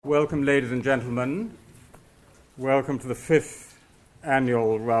Welcome, ladies and gentlemen. Welcome to the 5th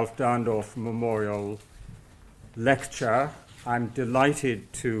annual Ralph Dahrendorf Memorial Lecture. I'm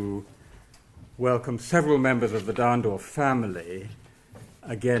delighted to welcome several members of the Dahrendorf family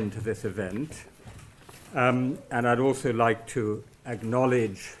again to this event. And I'd also like to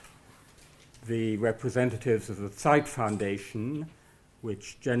acknowledge the representatives of the Zeit Foundation,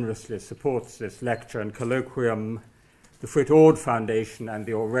 which generously supports this lecture and colloquium, the Frit Ord Foundation and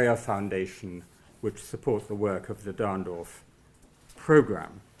the Aurea Foundation, which support the work of the Dahrendorf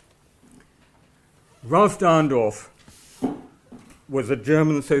program. Ralph Dahrendorf was a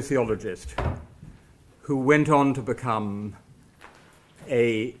German sociologist who went on to become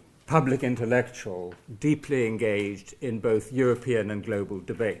a public intellectual deeply engaged in both European and global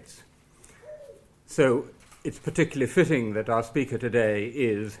debates. So it's particularly fitting that our speaker today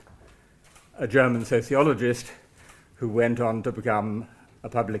is a German sociologist who went on to become a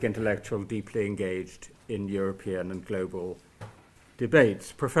public intellectual deeply engaged in European and global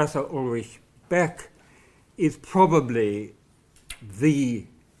debates. Professor Ulrich Beck is probably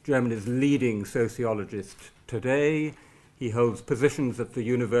Germany's leading sociologist today. He holds positions at the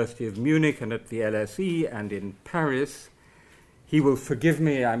University of Munich and at the LSE and in Paris. He will forgive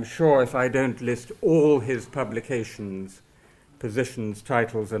me, I'm sure, if I don't list all his publications, positions,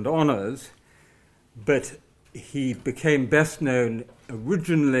 titles, and honors, but he became best known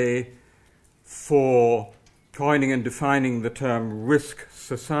originally for coining and defining the term risk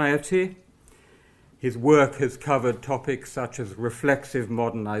society. His work has covered topics such as reflexive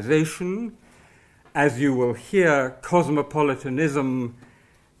modernization, as you will hear, cosmopolitanism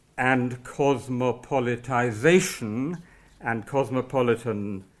and cosmopolitization and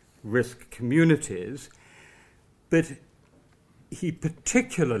cosmopolitan risk communities. But he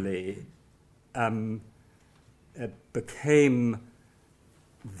particularly became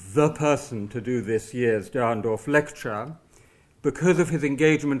the person to do this year's Dahrendorf lecture because of his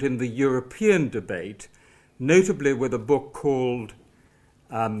engagement in the European debate, notably with a book called,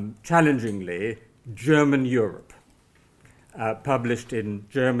 challengingly, German Europe, published in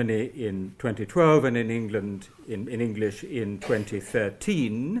Germany in 2012 and in England in English in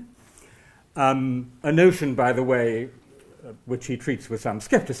 2013. A notion, by the way, which he treats with some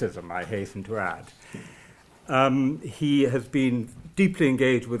skepticism, I hasten to add. He has been deeply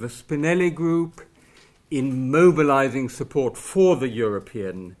engaged with the Spinelli Group in mobilizing support for the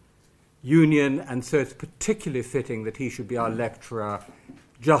European Union, and so it's particularly fitting that he should be our lecturer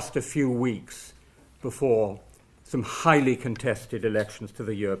just a few weeks before some highly contested elections to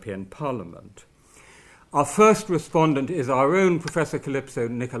the European Parliament. Our first respondent is our own Professor Kalypso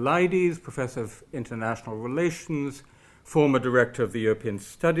Nicolaides, Professor of International Relations, former director of the European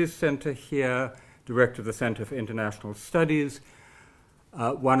Studies Center here, director of the Center for International Studies,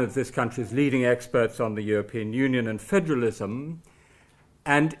 one of this country's leading experts on the European Union and federalism,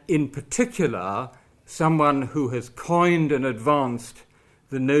 and in particular, someone who has coined and advanced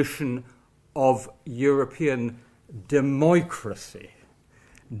the notion of European democracy.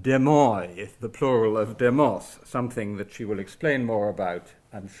 Demoi, the plural of demos, something that she will explain more about,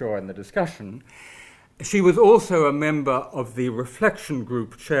 I'm sure, in the discussion. She was also a member of the reflection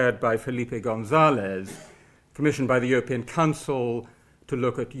group chaired by Felipe Gonzalez, commissioned by the European Council to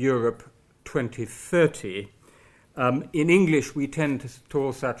look at Europe 2030. In English, we tend to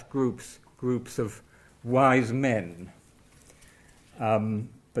call such groups of wise men,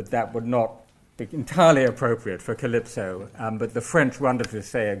 but that would not be entirely appropriate for Calypso. But the French wanted to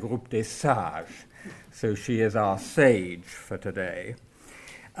say a groupe des sages, so she is our sage for today.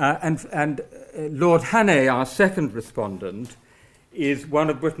 And Lord Hannay, our second respondent, is one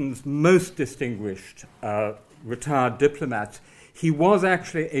of Britain's most distinguished retired diplomats. He was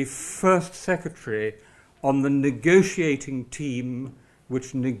actually a first secretary on the negotiating team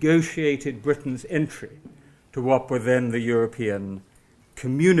which negotiated Britain's entry to what were then the European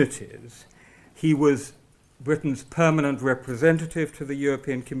communities. He was Britain's permanent representative to the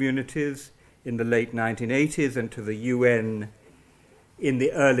European communities in the late 1980s and to the UN in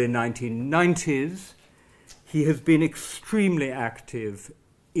the early 1990s. He has been extremely active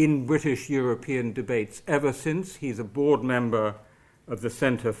in British European debates ever since. He's a board member of the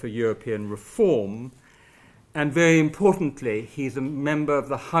Centre for European Reform, and very importantly, he's a member of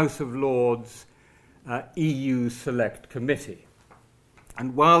the House of Lords EU Select Committee.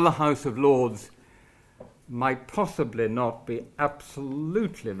 And while the House of Lords might possibly not be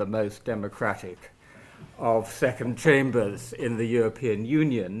absolutely the most democratic of second chambers in the European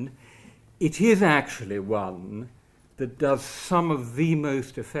Union, it is actually one that does some of the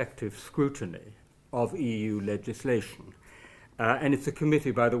most effective scrutiny of EU legislation. And it's a committee,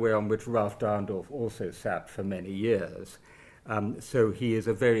 by the way, on which Ralph Dahrendorf also sat for many years. So he is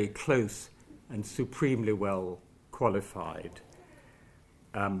a very close and supremely well qualified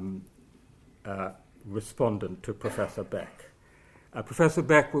respondent to Professor Beck. Professor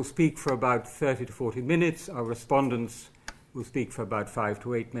Beck will speak for about 30 to 40 minutes. Our respondents will speak for about 5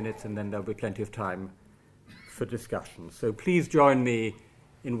 to 8 minutes, and then there'll be plenty of time for discussion. So please join me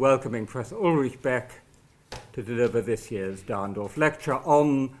in welcoming Professor Ulrich Beck to deliver this year's Dahrendorf Lecture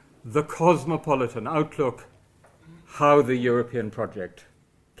on the cosmopolitan outlook, how the European project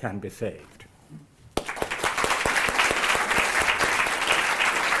can be saved.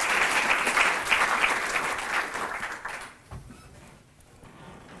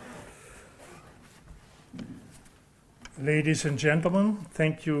 Ladies and gentlemen,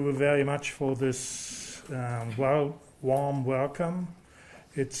 thank you very much for this warm welcome.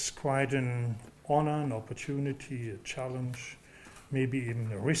 It's quite an honor, an opportunity, a challenge, maybe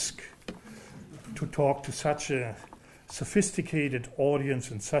even a risk to talk to such a sophisticated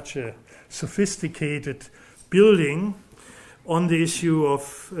audience in such a sophisticated building on the issue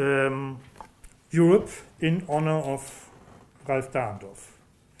of Europe in honor of Ralph Dahrendorf.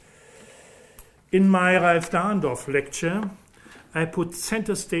 In my Ralph Dahrendorf lecture, I put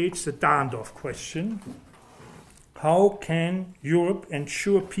center stage the Dahrendorf question. How can Europe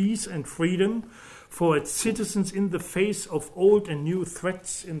ensure peace and freedom for its citizens in the face of old and new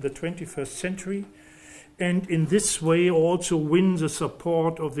threats in the 21st century, and in this way also win the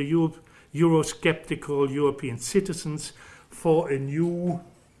support of the Eurosceptical European citizens for a new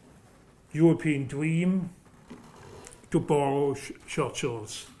European dream, to borrow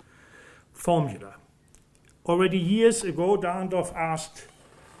Churchill's formula? Already years ago, Dahrendorf asked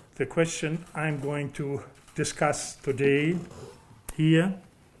the question I'm going to discuss today here: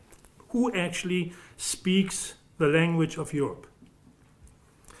 who actually speaks the language of Europe?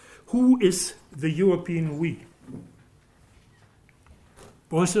 Who is the European we?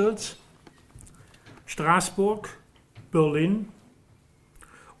 Brussels, Strasbourg, Berlin,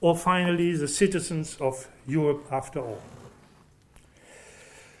 or finally the citizens of Europe after all?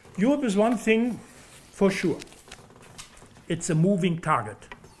 Europe is one thing for sure. It's a moving target.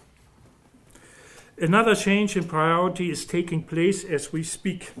 Another change in priority is taking place as we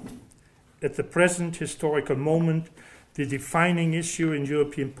speak. At the present historical moment, the defining issue in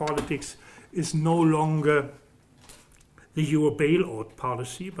European politics is no longer the Euro bailout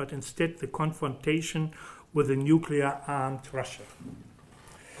policy, but instead the confrontation with a nuclear-armed Russia.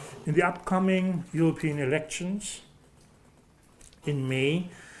 In the upcoming European elections in May,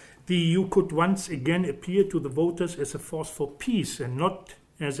 the EU could once again appear to the voters as a force for peace and not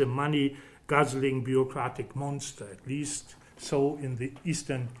as a money-guzzling bureaucratic monster, at least so in the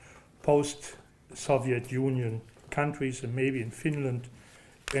Eastern post-Soviet Union countries, and maybe in Finland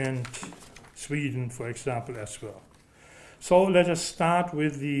and Sweden, for example, as well. So let us start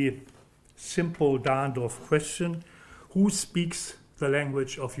with the simple Dahrendorf question: who speaks the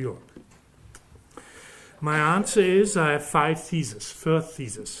language of Europe? My answer is I have 5 theses. First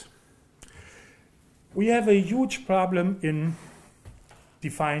thesis: we have a huge problem in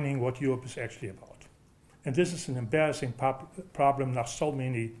defining what Europe is actually about. And this is an embarrassing problem after so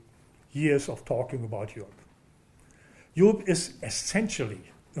many years of talking about Europe. Europe is essentially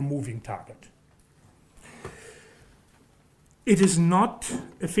a moving target. It is not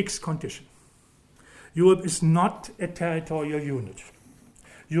a fixed condition. Europe is not a territorial unit.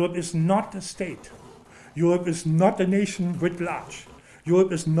 Europe is not a state. Europe is not a nation writ large.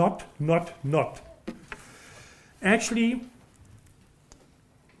 Europe is not. Actually,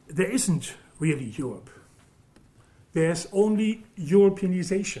 there isn't really Europe. There's only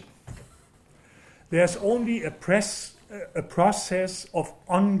Europeanization. There's only a process of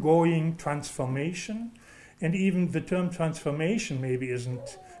ongoing transformation, and even the term transformation maybe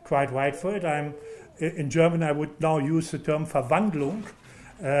isn't quite right for it. In German, I would now use the term Verwandlung,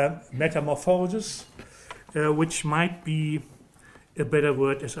 metamorphosis, which might be a better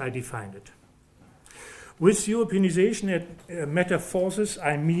word as I defined it. With Europeanization and metamorphosis,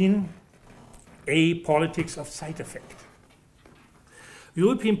 I mean a politics of side effect.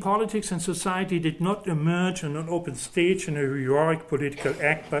 European politics and society did not emerge on an open stage in a heroic political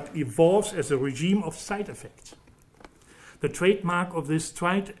act, but evolves as a regime of side effects. The trademark of this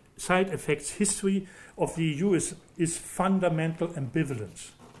side effects history of the EU is fundamental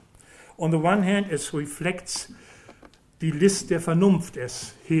ambivalence. On the one hand, it reflects die List der Vernunft,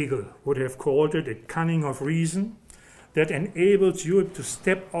 as Hegel would have called it, a cunning of reason that enables Europe to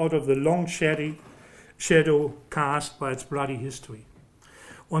step out of the long shadow cast by its bloody history.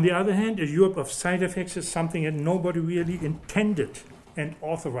 On the other hand, a Europe of side effects is something that nobody really intended and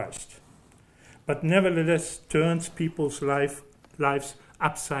authorized, but nevertheless turns people's lives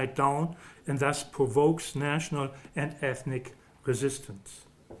upside down and thus provokes national and ethnic resistance.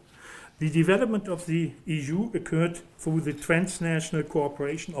 The development of the EU occurred through the transnational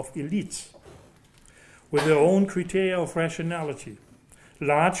cooperation of elites with their own criteria of rationality,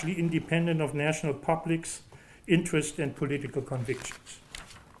 largely independent of national public's interest and political convictions.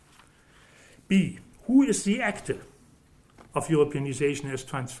 B. Who is the actor of Europeanization as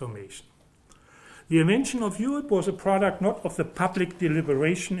transformation? The invention of Europe was a product not of the public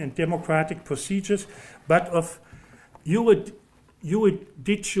deliberation and democratic procedures, but of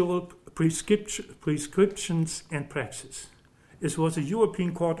juridical prescriptions and praxis. It was a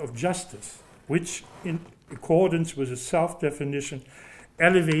European Court of Justice, which, in accordance with a self-definition,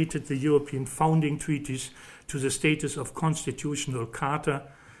 elevated the European founding treaties to the status of constitutional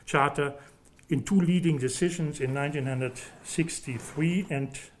charter in two leading decisions in 1963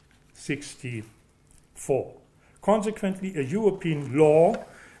 and 64. Consequently, a European law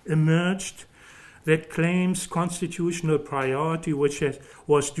emerged that claims constitutional priority, which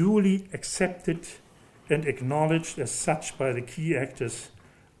was duly accepted and acknowledged as such by the key actors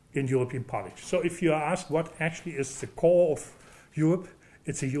in European politics. So if you are asked what actually is the core of Europe,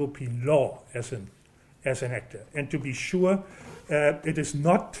 it's a European law as an actor. And to be sure, it is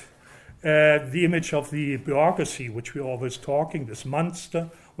not the image of the bureaucracy, which we're always talking, this monster,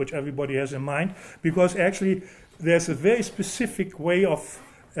 which everybody has in mind, because actually there's a very specific way of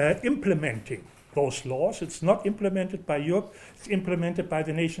implementing those laws. It's not implemented by Europe, it's implemented by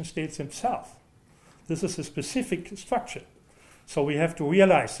the nation states themselves. This is a specific structure. So we have to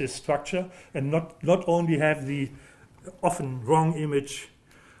realize this structure and not only have the often wrong image,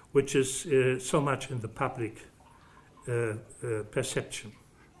 which is so much in the public perception.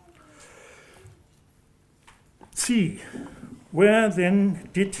 C. Where then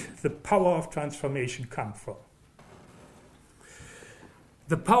did the power of transformation come from?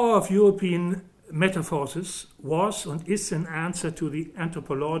 The power of European metaphors was and is an answer to the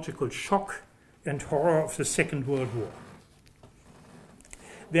anthropological shock and horror of the Second World War.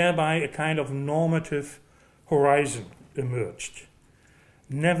 Thereby a kind of normative horizon emerged.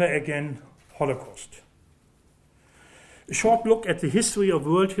 Never again Holocaust. A short look at the history of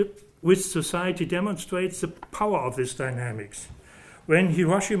world with society demonstrates the power of this dynamics. When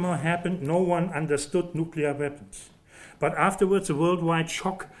Hiroshima happened, no one understood nuclear weapons. But afterwards, a worldwide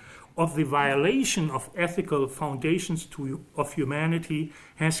shock of the violation of ethical foundations of humanity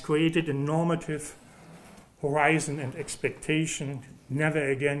has created a normative horizon and expectation, never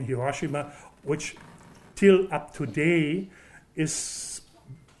again Hiroshima, which till up to today is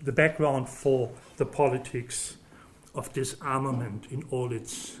the background for the politics of disarmament in all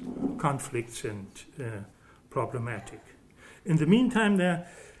its conflicts and problematic. In the meantime, there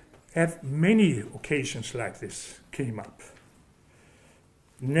have many occasions like this came up.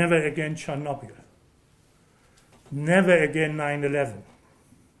 Never again Chernobyl. Never again 9/11.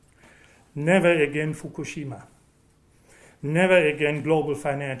 Never again Fukushima. Never again global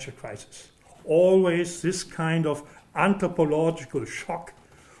financial crisis. Always this kind of anthropological shock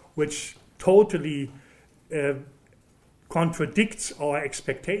which totally contradicts our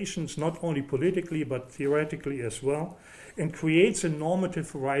expectations, not only politically but theoretically as well, and creates a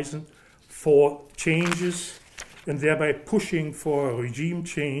normative horizon for changes and thereby pushing for a regime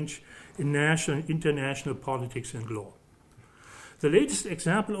change in national and international politics and law. The latest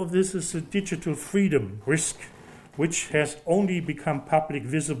example of this is the digital freedom risk, which has only become public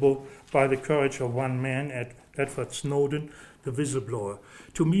visible by the courage of one man, Edward Snowden, the whistleblower.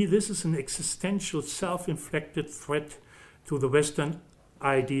 To me, this is an existential, self-inflicted threat to the Western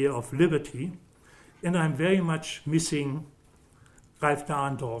idea of liberty, and I'm very much missing Ralph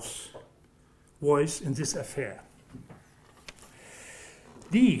Dahrendorf's voice in this affair.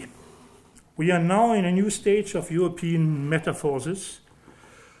 D. We are now in a new stage of European metaphors,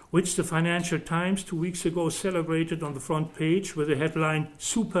 which the Financial Times 2 weeks ago celebrated on the front page with the headline,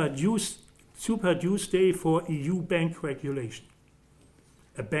 Super Tuesday for EU bank regulation.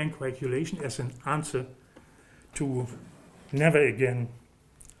 A bank regulation as an answer to never again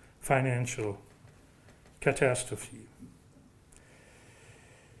financial catastrophe.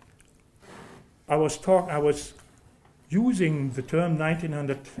 I was using the term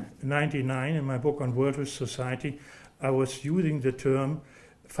 1999 in my book on World with Society. I was using the term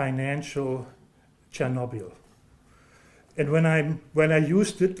financial Chernobyl. And when I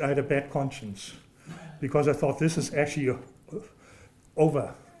used it, I had a bad conscience because I thought this is actually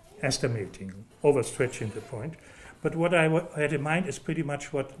overstretching the point. But what I had in mind is pretty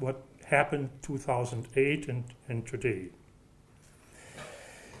much what happened 2008 and today.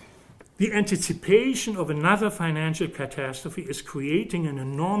 The anticipation of another financial catastrophe is creating an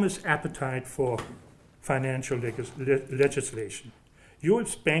enormous appetite for financial legislation.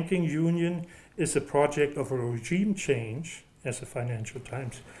 Europe's banking union is a project of a regime change, as the Financial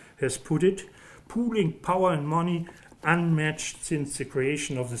Times has put it, pooling power and money unmatched since the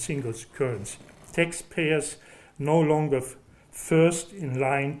creation of the single currency. Taxpayers no longer first in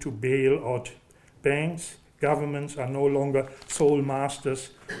line to bail out banks. Governments are no longer sole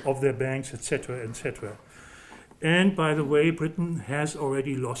masters of their banks, etc., etc. And by the way, Britain has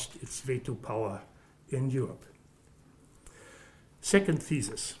already lost its veto power in Europe. Second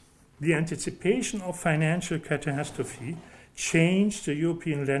thesis, the anticipation of financial catastrophe changed the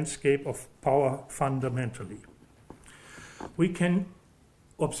European landscape of power fundamentally. We can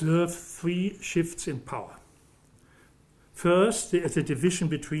observe three shifts in power. First, there is a division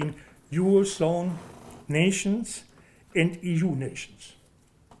between Eurozone nations and EU nations.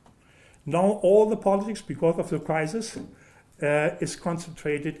 Now all the politics, because of the crisis, is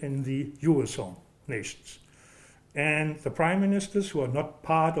concentrated in the Eurozone nations. And the prime ministers who are not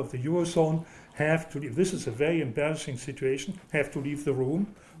part of the Eurozone have to leave. This is a very embarrassing situation, have to leave the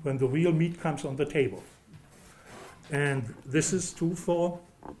room when the real meat comes on the table. And this is true for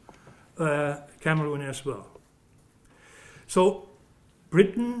Cameroon as well. So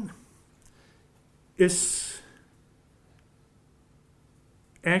Britain is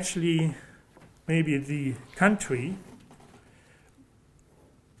actually maybe the country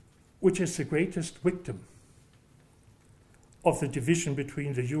which is the greatest victim of the division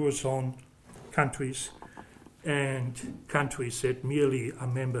between the Eurozone countries and countries that merely are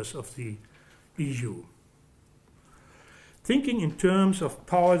members of the EU. Thinking in terms of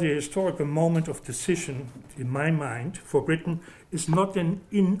power, the historical moment of decision, in my mind, for Britain is not an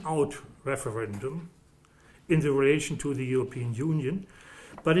in-out referendum in the relation to the European Union,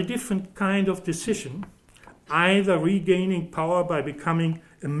 but a different kind of decision, either regaining power by becoming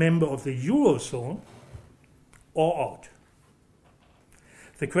a member of the Eurozone or out.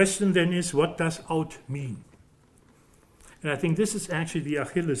 The question then is, what does out mean? And I think this is actually the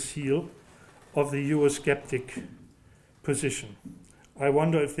Achilles heel of the Eurosceptic position. I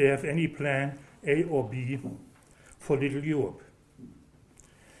wonder if they have any plan A or B for Little Europe.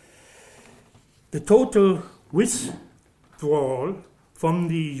 The total withdrawal from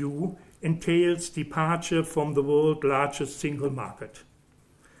the EU entails departure from the world's largest single market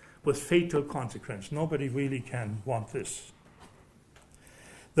with fatal consequence. Nobody really can want this.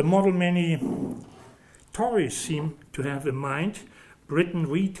 The model many Tories seem to have in mind, Britain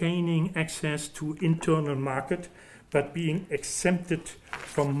retaining access to internal market but being exempted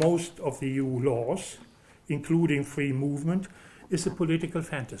from most of the EU laws, including free movement, is a political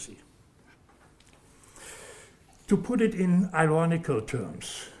fantasy. To put it in ironical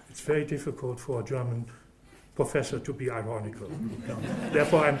terms, it's very difficult for a German professor to be ironical.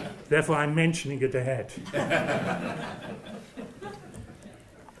 Therefore, I'm mentioning it ahead.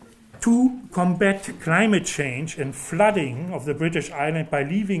 To combat climate change and flooding of the British island by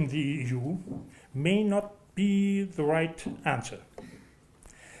leaving the EU may not be the right answer.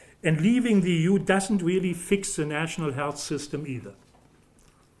 And leaving the EU doesn't really fix the national health system either.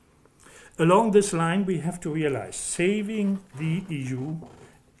 Along this line, we have to realize saving the EU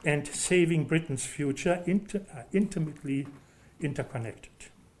and saving Britain's future are intimately interconnected.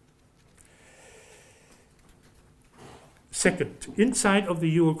 Second, inside of the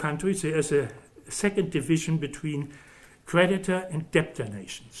Euro countries, there is a second division between creditor and debtor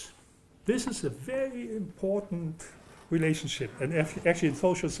nations. This is a very important relationship, and actually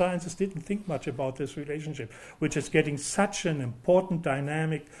social sciences didn't think much about this relationship, which is getting such an important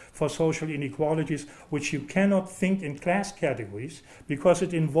dynamic for social inequalities, which you cannot think in class categories because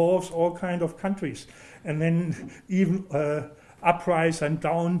it involves all kinds of countries, and then even uprise and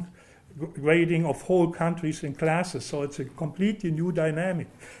downgrading of whole countries in classes. So it's a completely new dynamic.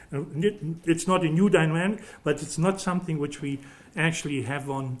 It's not a new dynamic, but it's not something which we actually have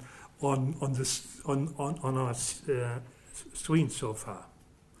on our screen so far.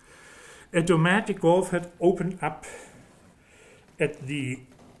 A dramatic growth had opened up at the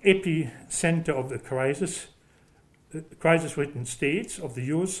epicenter of the crisis-ridden states of the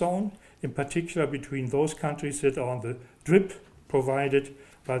Eurozone, in particular between those countries that are on the drip provided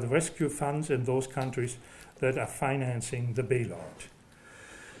by the rescue funds and those countries that are financing the bailout.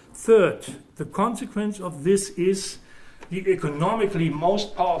 Third, the consequence of this is the economically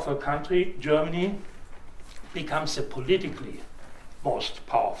most powerful country, Germany, becomes the politically most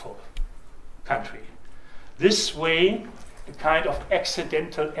powerful country. this way a kind of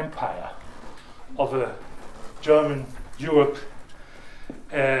accidental empire of a German Europe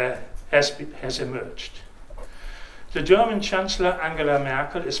has emerged. The German Chancellor Angela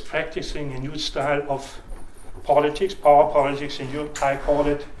Merkel is practicing a new style of politics, power politics in Europe. I call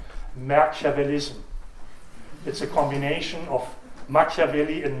it Machiavellism. It's a combination of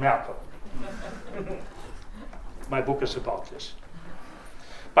Machiavelli and Merkel. My book is about this.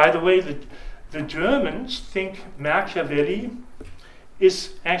 By the way, the Germans think Machiavelli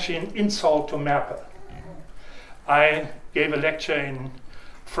is actually an insult to Merkel. I gave a lecture in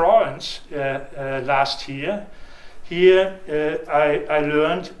Florence last year. Here I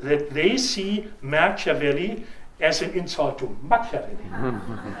learned that they see Machiavelli as an insult to Machiavelli.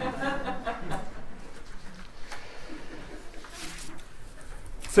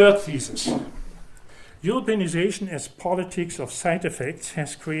 Third thesis. Europeanization as politics of side effects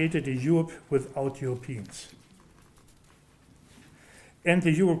has created a Europe without Europeans. And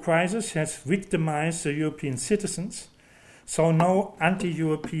the Euro crisis has victimized the European citizens, so no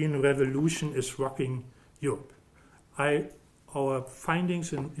anti-European revolution is rocking Europe. Our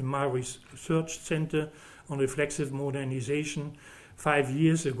findings in my research center on reflexive modernization 5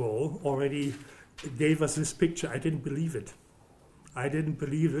 years ago already gave us this picture. I didn't believe it,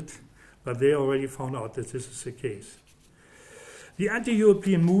 but they already found out that this is the case. The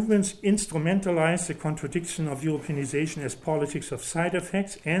anti-European movements instrumentalize the contradiction of Europeanization as politics of side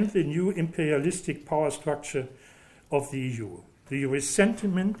effects and the new imperialistic power structure of the EU. The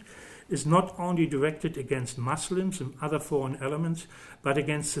resentment is not only directed against Muslims and other foreign elements, but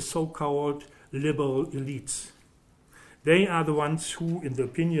against the so-called liberal elites. They are the ones who, in the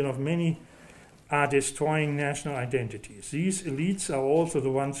opinion of many, are destroying national identities. These elites are also the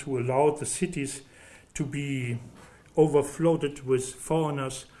ones who allowed the cities to be overfloated with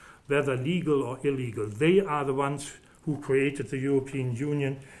foreigners, whether legal or illegal. They are the ones who created the European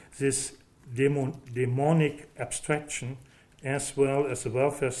Union, this demonic abstraction, as well as the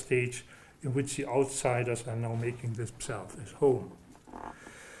welfare state in which the outsiders are now making themselves at home.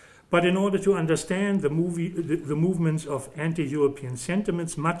 But in order to understand the movements of anti-European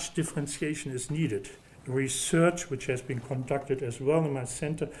sentiments, much differentiation is needed. Research, which has been conducted as well in my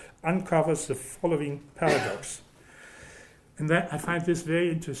center, uncovers the following paradox. And that I find this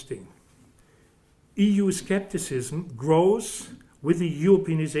very interesting. EU skepticism grows with the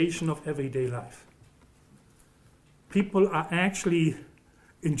Europeanization of everyday life. People are actually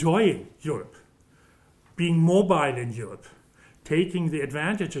enjoying Europe, being mobile in Europe, taking the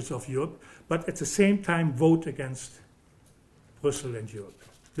advantages of Europe, but at the same time vote against Brussels and Europe.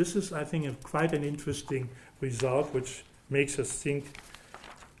 This is, I think, quite an interesting result which makes us think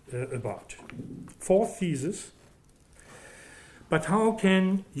about. Fourth thesis. But how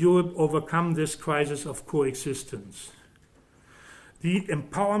can Europe overcome this crisis of coexistence? The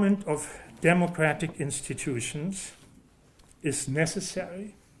empowerment of democratic institutions is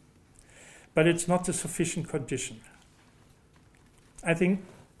necessary, but it's not a sufficient condition. I think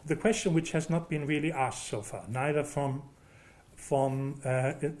the question which has not been really asked so far, neither from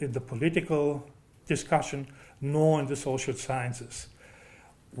in the political discussion nor in the social sciences.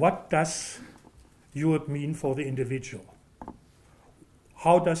 What does Europe mean for the individual?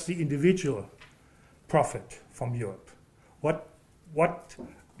 How does the individual profit from Europe? What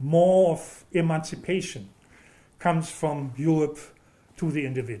more of emancipation comes from Europe to the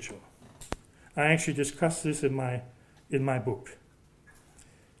individual? I actually discussed this in my book,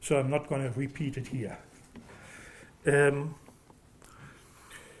 so I'm not going to repeat it here.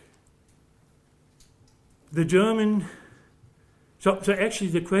 So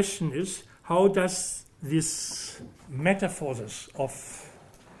actually the question is, how does this metaphors of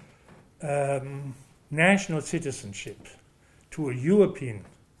national citizenship to a European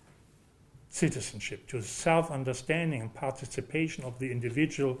citizenship, to self-understanding and participation of the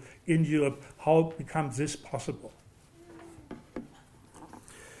individual in Europe, how becomes this possible?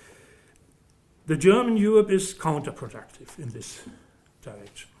 The German Europe is counterproductive in this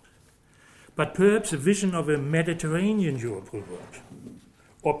direction. But perhaps a vision of a Mediterranean Europe will work.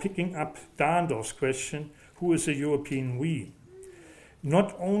 Or picking up Dahndorf's question, who is a European we?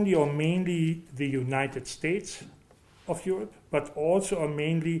 Not only or mainly the United States of Europe, but also or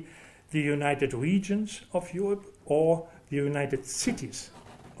mainly the United Regions of Europe or the United Cities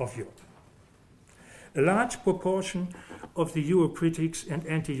of Europe. A large proportion of the Euro critics and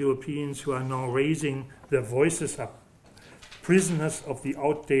anti-Europeans who are now raising their voices are prisoners of the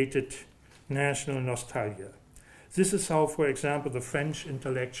outdated national nostalgia. This is how, for example, the French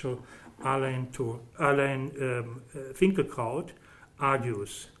intellectual Alain Finkielkraut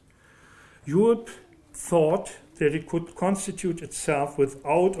argues. Europe thought that it could constitute itself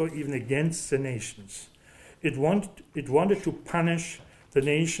without or even against the nations. It wanted to punish the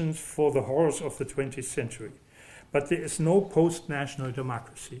nations for the horrors of the 20th century. But there is no post-national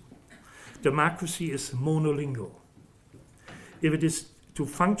democracy. Democracy is monolingual. If it is to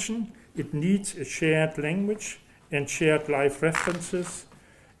function, it needs a shared language and shared life references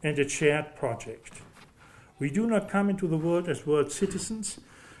and a shared project. We do not come into the world as world citizens.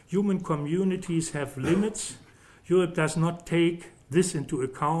 Human communities have limits. Europe does not take this into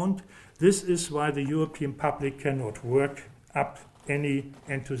account. This is why the European public cannot work up any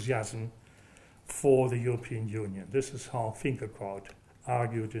enthusiasm for the European Union. This is how Finkelkraut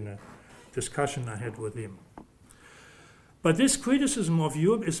argued in a discussion I had with him. But this criticism of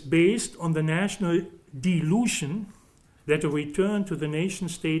Europe is based on the national delusion that a return to the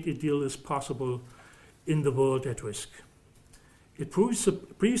nation-state ideal is possible in the world at risk. It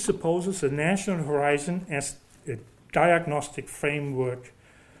presupposes a national horizon as a diagnostic framework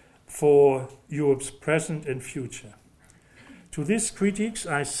for Europe's present and future. To these critics,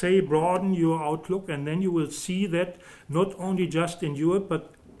 I say broaden your outlook, and then you will see that not only just in Europe,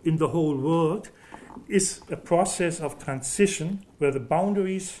 but in the whole world, is a process of transition where the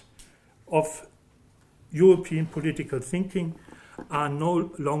boundaries of European political thinking are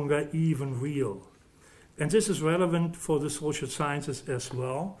no longer even real. And this is relevant for the social sciences as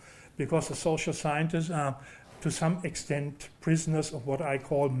well, because the social sciences are to some extent prisoners of what I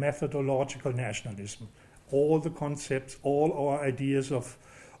call methodological nationalism. All the concepts, all our ideas of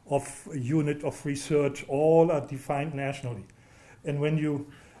a unit of research, all are defined nationally. And when you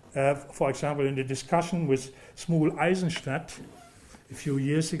for example, in the discussion with Shmuel Eisenstadt a few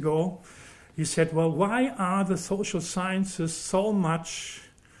years ago, he said, well, why are the social sciences so much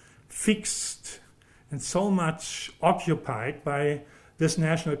fixed and so much occupied by this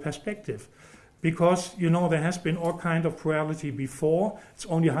national perspective? Because, you know, there has been all kind of plurality before. It's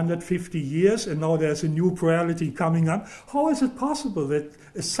only 150 years, and now there's a new plurality coming up. How is it possible that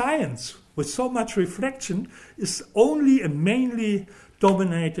a science with so much reflection is only and mainly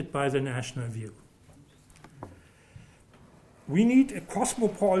dominated by the national view? We need a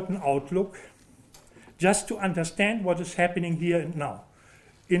cosmopolitan outlook just to understand what is happening here and now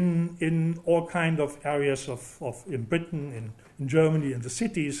in all kind of areas in Britain, in Germany, in the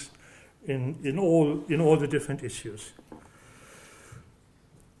cities, in all the different issues.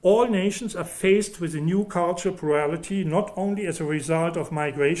 All nations are faced with a new cultural plurality, not only as a result of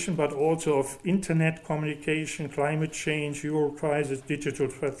migration, but also of internet communication, climate change, Euro crisis, digital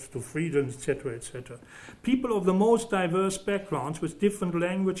threats to freedom, etc., etc. People of the most diverse backgrounds with different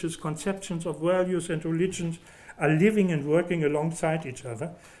languages, conceptions of values and religions are living and working alongside each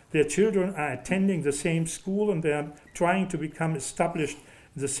other. Their children are attending the same school and they are trying to become established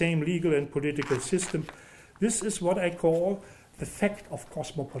in the same legal and political system. This is what I call the fact of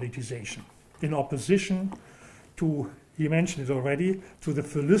cosmopolitization, in opposition to, he mentioned it already, to the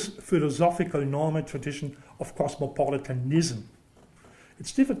philosophical norm and tradition of cosmopolitanism.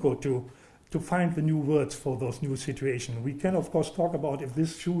 It's difficult to find the new words for those new situations. We can, of course, talk about if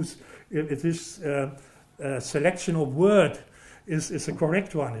this selection of word is a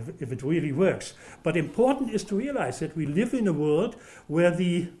correct one, if it really works. But important is to realize that we live in a world where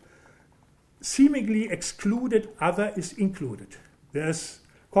the seemingly excluded other is included. There's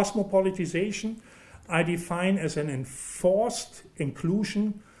cosmopolitization I define as an enforced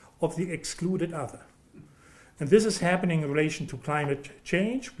inclusion of the excluded other. And this is happening in relation to climate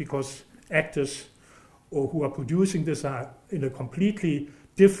change because actors who are producing this are in a completely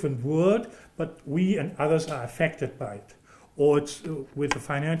different world, but we and others are affected by it. Or it's with the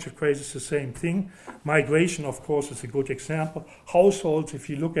financial crisis, the same thing. Migration, of course, is a good example. Households, if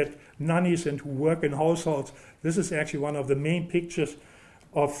you look at nannies and who work in households, this is actually one of the main pictures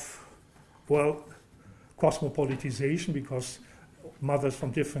of, well, cosmopolitization, because mothers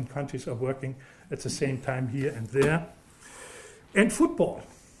from different countries are working at the same time here and there. And football.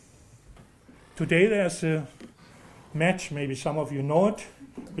 Today there's a match, maybe some of you know it,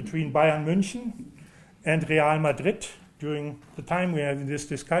 between Bayern München and Real Madrid during the time we are in this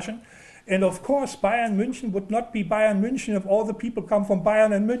discussion. And of course, Bayern München would not be Bayern München if all the people come from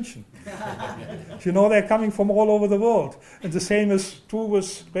Bayern and München. You know, they're coming from all over the world. And the same is true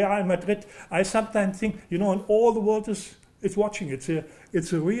with Real Madrid. I sometimes think, you know, and all the world is watching. It's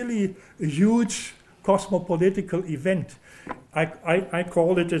a really huge cosmopolitical event. I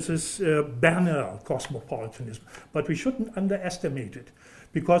call it this Berner cosmopolitanism. But we shouldn't underestimate it.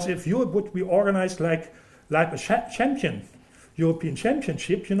 Because if Europe would be organized like a European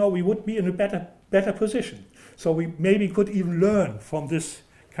championship, you know, we would be in a better position. So we maybe could even learn from this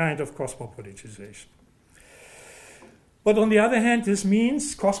kind of cosmopolitization. But on the other hand, this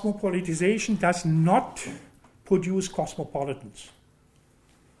means cosmopolitization does not produce cosmopolitans.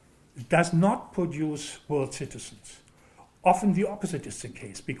 It does not produce world citizens. Often the opposite is the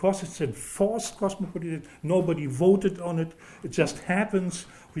case. Because it's enforced cosmopolitan, nobody voted on it, it just happens.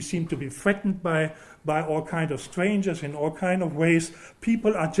 We seem to be threatened by all kinds of strangers in all kinds of ways.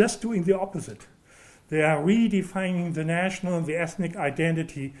 People are just doing the opposite. They are redefining the national, the ethnic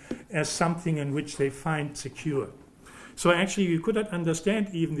identity as something in which they find secure. So actually you could not understand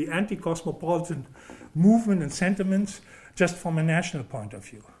even the anti-cosmopolitan movement and sentiments just from a national point of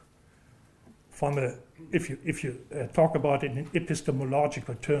view. If you talk about it in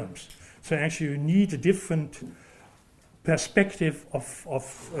epistemological terms. So actually you need a different perspective of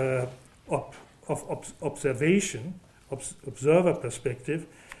observation, observer perspective,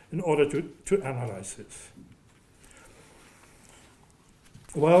 in order to analyze this.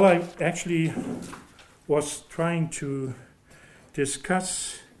 Well, I actually was trying to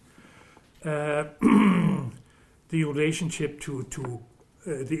discuss the relationship to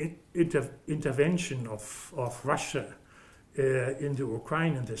the intervention of Russia in the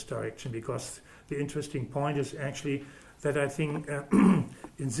Ukraine in this direction, because the interesting point is actually that I think in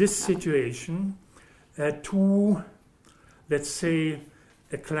this situation, let's say,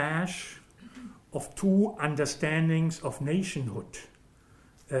 a clash of two understandings of nationhood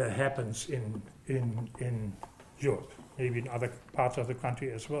happens in Europe, maybe in other parts of the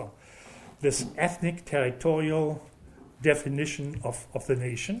country as well. This ethnic territorial definition of the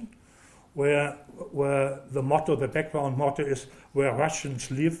nation, where the motto, the background motto is, where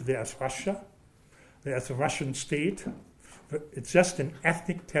Russians live, there's Russia, there's a Russian state. It's just an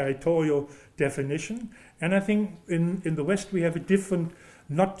ethnic territorial definition. And I think in the West we have a different,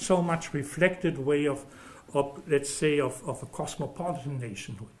 not so much reflected way of let's say, of a cosmopolitan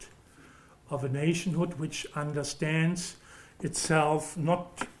nationhood, of a nationhood which understands itself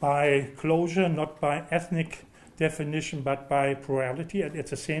not by closure, not by ethnic definition, but by plurality, and at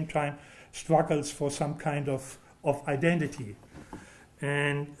the same time struggles for some kind of identity.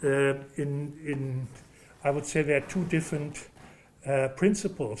 And I would say there are two different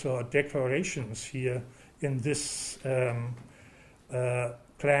principles or declarations here in this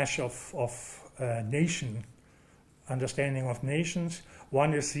clash of nation, understanding of nations.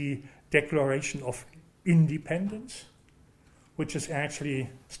 One is the Declaration of Independence, which is actually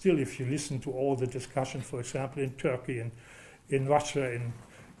still, if you listen to all the discussion, for example, in Turkey and in Russia,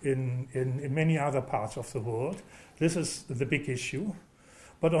 in many other parts of the world, this is the big issue.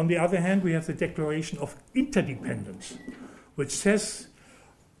 But on the other hand, we have the Declaration of Interdependence, which says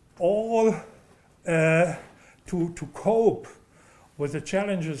all to cope with the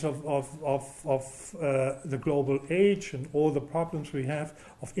challenges of the global age and all the problems we have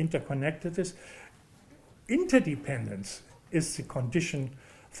of interconnectedness, interdependence is the condition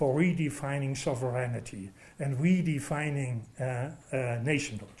for redefining sovereignty and redefining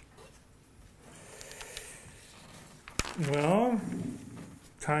nationhood. Well,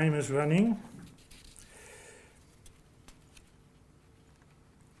 time is running.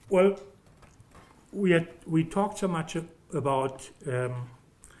 Well, we talked so much about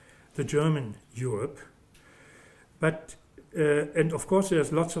the German Europe, but and of course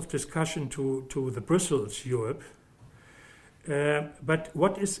there's lots of discussion to the Brussels Europe. But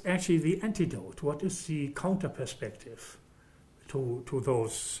what is actually the antidote? What is the counter perspective to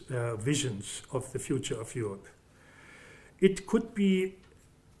those visions of the future of Europe? It could be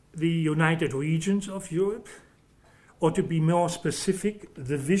the United Regions of Europe, or to be more specific,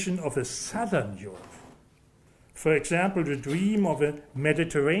 the vision of a Southern Europe. For example, the dream of a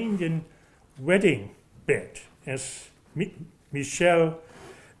Mediterranean wedding bed, as Michel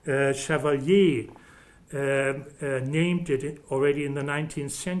Chevalier named it already in the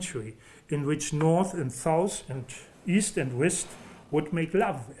 19th century, in which North and South and East and West would make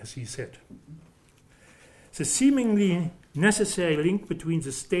love, as he said. The seemingly necessary link between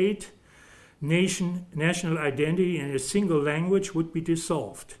the state, nation, national identity, and a single language would be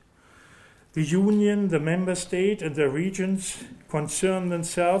dissolved. The Union, the member state, and the regions concern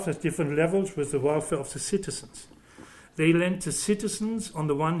themselves at different levels with the welfare of the citizens. They lend the citizens, on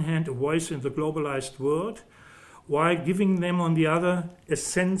the one hand, a voice in the globalized world, while giving them, on the other, a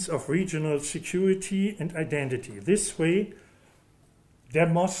sense of regional security and identity. This way,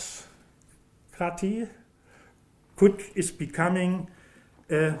 democracy is becoming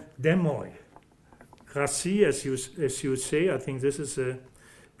a democracy, as you say. I think this is a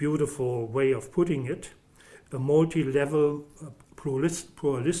beautiful way of putting it, a multi-level,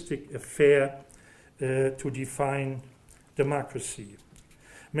 pluralistic affair to define democracy.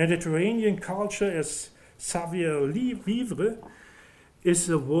 Mediterranean culture as savoir-vivre is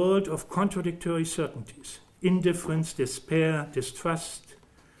a world of contradictory certainties, indifference, despair, distrust,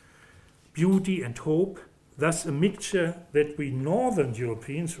 beauty and hope, thus a mixture that we Northern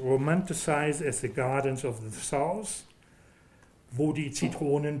Europeans romanticize as the gardens of the South, wo die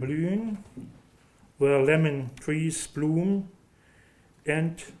Zitronen blühen, where lemon trees bloom,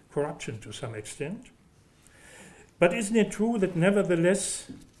 and corruption to some extent. But isn't it true that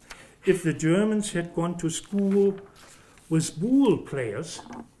nevertheless, if the Germans had gone to school with bull players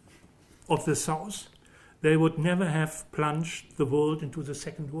of the South, they would never have plunged the world into the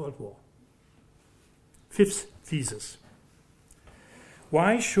Second World War. Fifth thesis.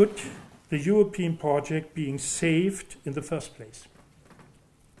 Why should the European project being saved in the first place?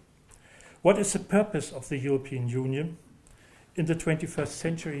 What is the purpose of the European Union in the 21st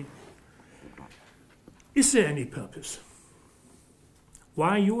century? Is there any purpose?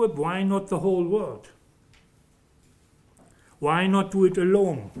 Why Europe? Why not the whole world? Why not do it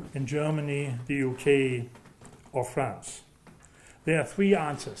alone in Germany, the UK, or France? There are three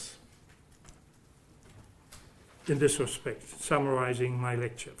answers in this respect, summarizing my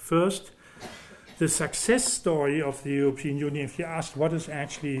lecture. First, the success story of the European Union. If you ask what is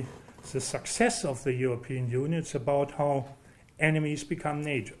actually the success of the European Union, it's about how enemies become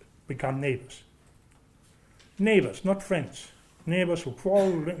neighbors. Neighbors, not friends. Neighbors who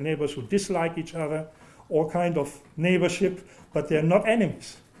quarrel, neighbors who dislike each other, all kind of neighborship, but they're not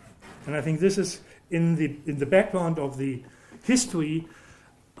enemies. And I think this is in the background of the history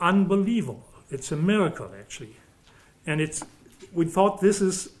unbelievable. It's a miracle, actually. And we thought this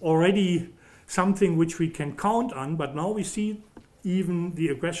is already something which we can count on, but now we see even the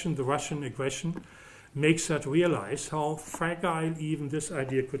aggression, the Russian aggression, makes us realize how fragile even this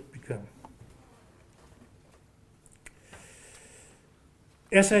idea could become.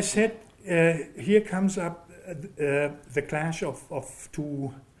 As I said, here comes up the clash of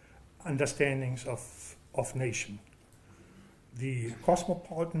two understandings of nation. The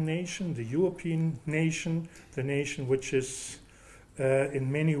cosmopolitan nation, the European nation, the nation which is in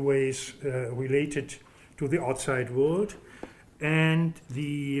many ways related to the outside world, and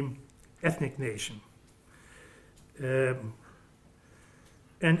the ethnic nation.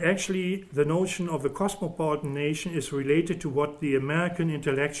 And actually, the notion of the cosmopolitan nation is related to what the American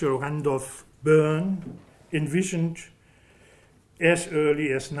intellectual Randolph Byrne envisioned as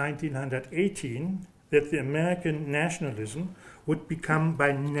early as 1918, that the American nationalism would become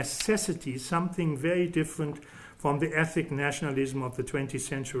by necessity something very different from the ethnic nationalism of the 20th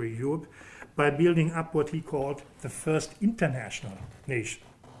century Europe by building up what he called the first international nation.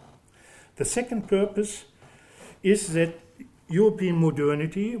 The second purpose is that European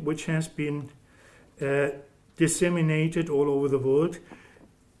modernity, which has been disseminated all over the world,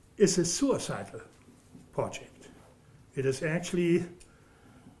 is a suicidal project. It is actually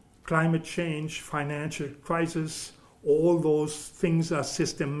climate change, financial crisis, all those things are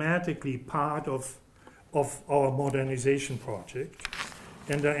systematically part of our modernization project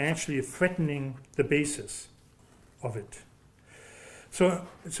and are actually threatening the basis of it.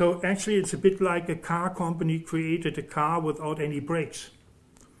 So actually it's a bit like a car company created a car without any brakes.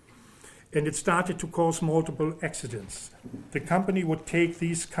 And it started to cause multiple accidents. The company would take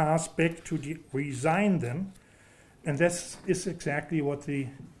these cars back to redesign them, and that is exactly what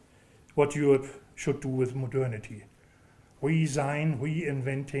Europe should do with modernity. Redesign,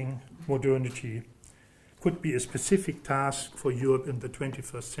 reinventing modernity could be a specific task for Europe in the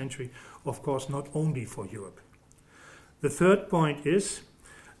 21st century, of course not only for Europe. The third point is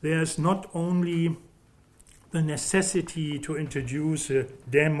there's not only the necessity to introduce a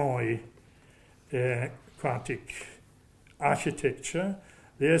democratic architecture,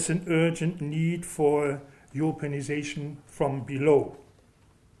 there's an urgent need for Europeanization from below,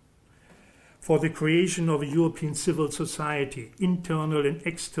 for the creation of a European civil society, internal and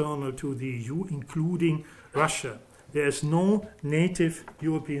external to the EU, including Russia. There is no native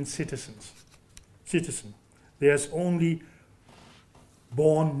European citizen. There's only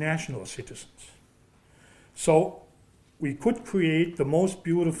born national citizens. So we could create the most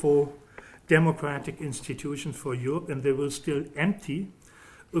beautiful democratic institutions for Europe, and they will still empty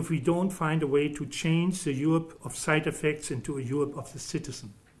if we don't find a way to change the Europe of side effects into a Europe of the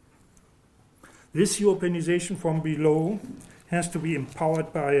citizen. This Europeanization from below has to be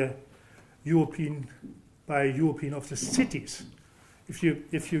empowered by a European of the cities. If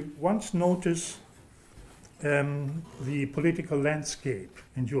you once notice the political landscape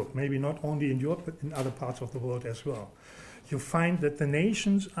in Europe, maybe not only in Europe but in other parts of the world as well, you find that the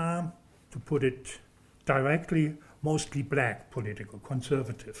nations are, to put it directly, mostly black, political,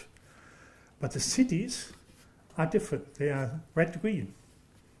 conservative. But the cities are different. They are red-green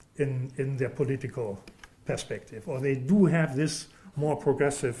in their political perspective, or they do have this more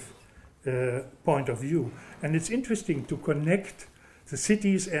progressive point of view. And it's interesting to connect the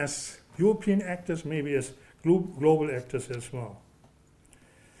cities as European actors, maybe as global actors as well.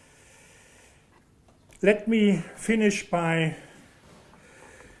 Let me finish by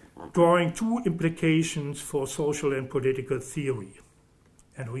drawing two implications for social and political theory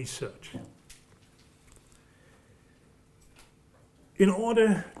and research. In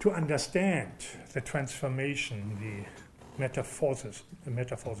order to understand the transformation, the metamorphosis, the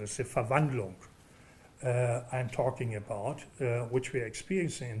Verwandlung I'm talking about, which we are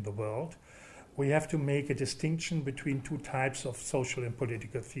experiencing in the world, we have to make a distinction between two types of social and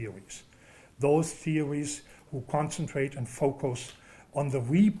political theories. Those theories who concentrate and focus on the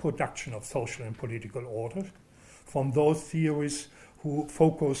reproduction of social and political order, from those theories who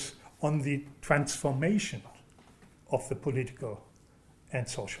focus on the transformation of the political and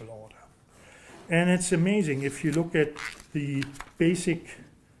social order. And it's amazing, if you look at the basic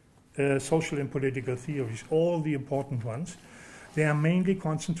social and political theories, all the important ones, they are mainly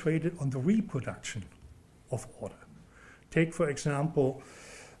concentrated on the reproduction of order. Take, for example,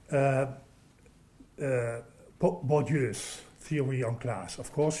 Bourdieu's theory on class.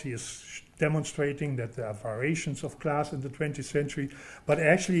 Of course, he is demonstrating that there are variations of class in the 20th century, but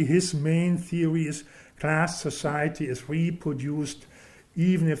actually his main theory is class society is reproduced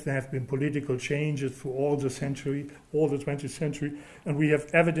even if there have been political changes through all the 20th century, and we have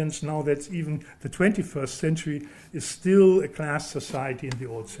evidence now that even the 21st century is still a class society in the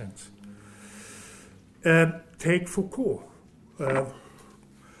old sense. Take Foucault,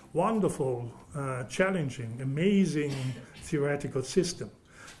 wonderful, challenging, amazing theoretical system.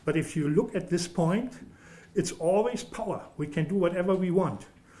 But if you look at this point, it's always power. We can do whatever we want.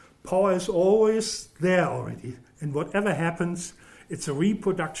 Power is always there already, and whatever happens, it's a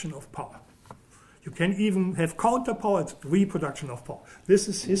reproduction of power. You can even have counterpower, it's reproduction of power. This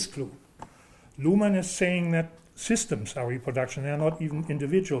is his clue. Luhmann is saying that systems are reproduction. They are not even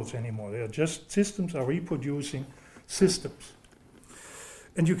individuals anymore. They are just systems are reproducing systems.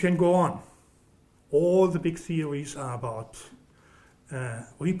 And you can go on. All the big theories are about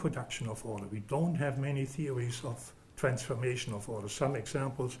reproduction of order. We don't have many theories of transformation of order. Some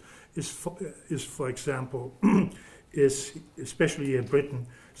examples is for example, is especially in Britain,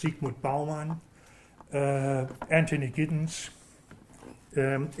 Zygmunt Bauman, Anthony Giddens,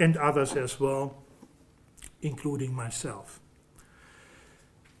 and others as well, including myself.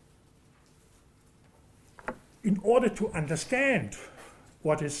 In order to understand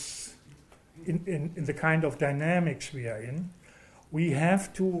what is in the kind of dynamics we are in, we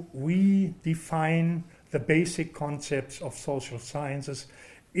have to redefine the basic concepts of social sciences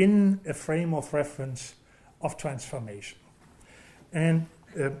in a frame of reference of transformation. And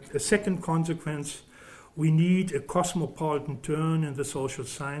a second consequence, we need a cosmopolitan turn in the social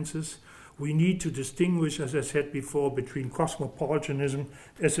sciences. We need to distinguish, as I said before, between cosmopolitanism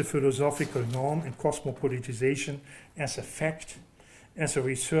as a philosophical norm and cosmopolitization as a fact, as a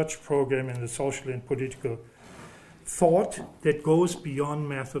research program in the social and political thought that goes beyond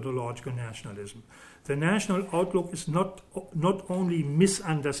methodological nationalism. The national outlook is not only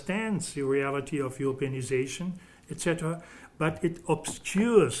misunderstands the reality of Europeanization, etc., but it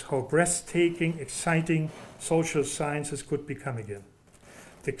obscures how breathtaking, exciting social sciences could become again.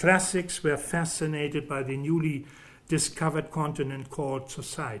 The classics were fascinated by the newly discovered continent called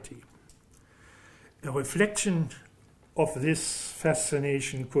society. A reflection of this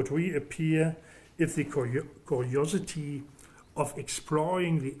fascination could reappear if the curiosity of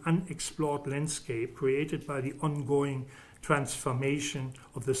exploring the unexplored landscape created by the ongoing transformation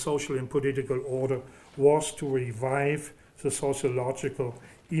of the social and political order was to revive the sociological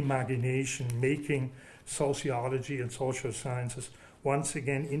imagination, making sociology and social sciences once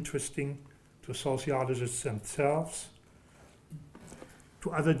again interesting to sociologists themselves, to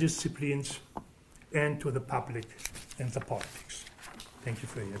other disciplines, and to the public and the politics. Thank you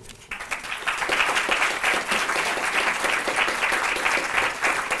for your attention.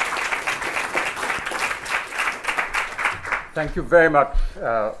 Thank you very much,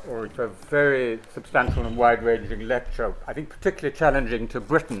 Ulrich, for a very substantial and wide-ranging lecture. I think particularly challenging to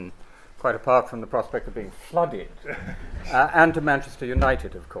Britain, quite apart from the prospect of being flooded, and to Manchester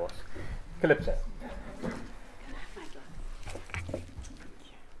United, of course. Calypso.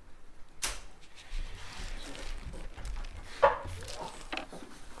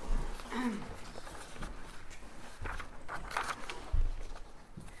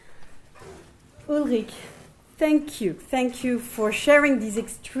 Ulrich, Thank you. Thank you for sharing these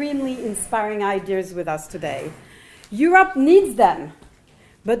extremely inspiring ideas with us today. Europe needs them,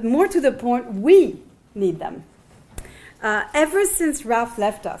 but more to the point, we need them. Ever since Ralph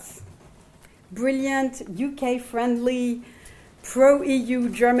left us, brilliant, UK-friendly, pro-EU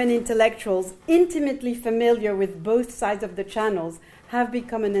German intellectuals, intimately familiar with both sides of the channels, have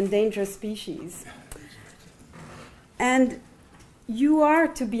become an endangered species. And you are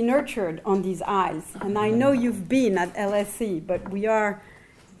to be nurtured on these isles. And I know you've been at LSE, but we are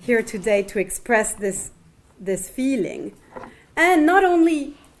here today to express this feeling. And not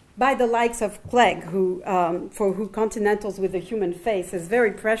only by the likes of Clegg, for who Continentals with a Human Face is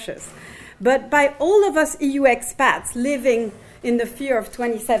very precious, but by all of us EU expats living in the fear of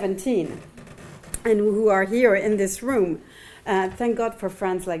 2017 and who are here in this room. Thank God for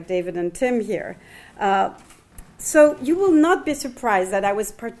friends like David and Tim here. So you will not be surprised that I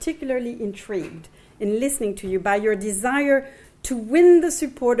was particularly intrigued in listening to you by your desire to win the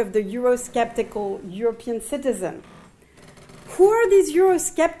support of the Eurosceptical European citizen. Who are these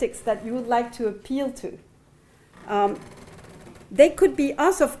Eurosceptics that you would like to appeal to? They could be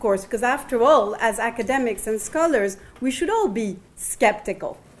us, of course, because after all, as academics and scholars, we should all be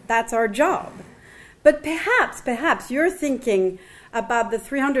skeptical. That's our job. But perhaps you're thinking about the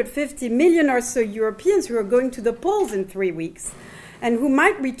 350 million or so Europeans who are going to the polls in 3 weeks and who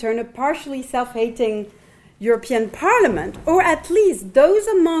might return a partially self-hating European Parliament, or at least those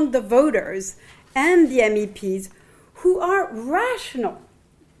among the voters and the MEPs who are rational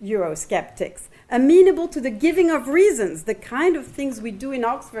Eurosceptics, amenable to the giving of reasons, the kind of things we do in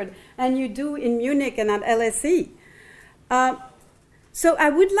Oxford and you do in Munich and at LSE. So I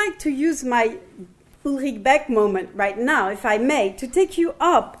would like to use my Ulrich Beck moment right now, if I may, to take you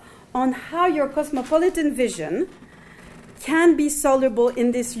up on how your cosmopolitan vision can be soluble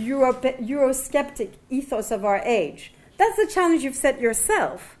in this Eurosceptic ethos of our age. That's the challenge you've set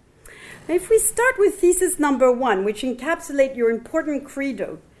yourself. Now, if we start with thesis number 1, which encapsulates your important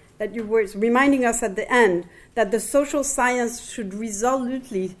credo that you were reminding us at the end, that the social science should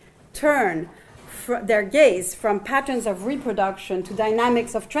resolutely turn their gaze from patterns of reproduction to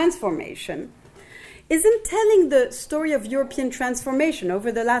dynamics of transformation, isn't telling the story of European transformation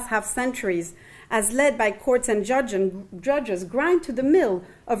over the last half-centuries as led by courts and judges grind to the mill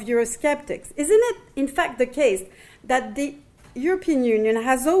of Eurosceptics? Isn't it, in fact, the case that the European Union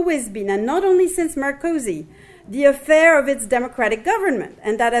has always been, and not only since Merkozy, the affair of its democratic government,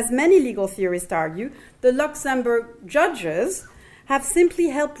 and that, as many legal theorists argue, the Luxembourg judges have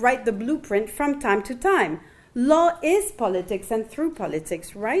simply helped write the blueprint from time to time? Law is politics and through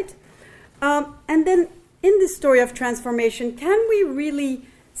politics, right? And then in the story of transformation, can we really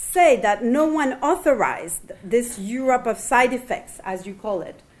say that no one authorized this Europe of side effects, as you call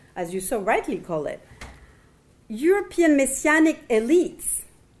it, as you so rightly call it? European messianic elites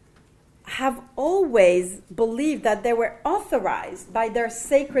have always believed that they were authorized by their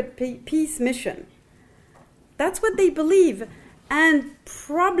sacred peace mission. That's what they believe. And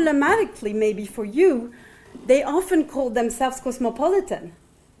problematically, maybe for you, they often call themselves cosmopolitan.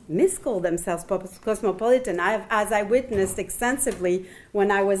 Miscall themselves cosmopolitan, as I witnessed extensively when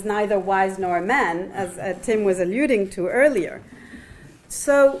I was neither wise nor a man, as Tim was alluding to earlier.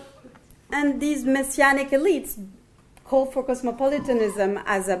 So, and these messianic elites call for cosmopolitanism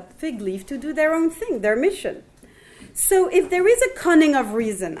as a fig leaf to do their own thing, their mission. So if there is a cunning of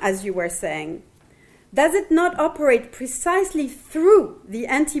reason, as you were saying, does it not operate precisely through the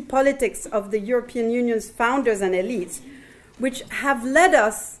anti-politics of the European Union's founders and elites, which have led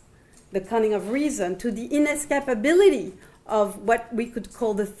us, the cunning of reason, to the inescapability of what we could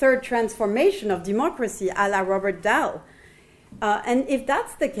call the third transformation of democracy, a la Robert Dahl? And if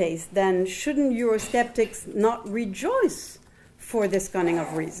that's the case, then shouldn't Eurosceptics not rejoice for this cunning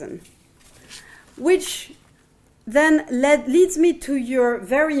of reason? Which then leads me to your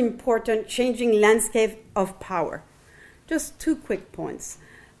very important changing landscape of power. Just 2 quick points.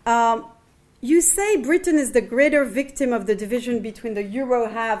 You say Britain is the greater victim of the division between the Euro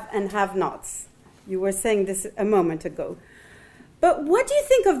have and have-nots. You were saying this a moment ago. But what do you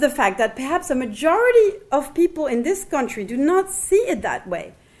think of the fact that perhaps a majority of people in this country do not see it that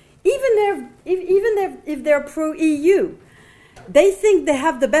way? Even if they're pro-EU, they think they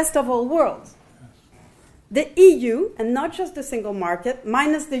have the best of all worlds. The EU, and not just the single market,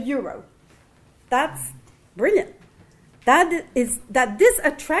 minus the Euro. That's brilliant. That this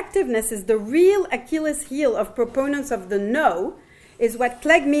attractiveness is the real Achilles heel of proponents of the no, is what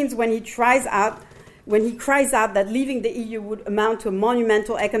Clegg means when he cries out that leaving the EU would amount to a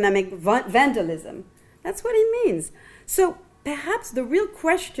monumental economic vandalism. That's what he means. So perhaps the real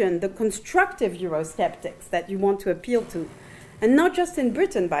question, the constructive Eurosceptics that you want to appeal to, and not just in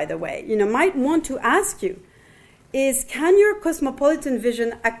Britain, by the way, might want to ask you is, can your cosmopolitan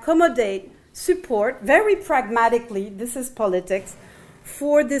vision accommodate support, very pragmatically, this is politics,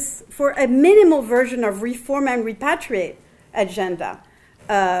 for a minimal version of reform and repatriate agenda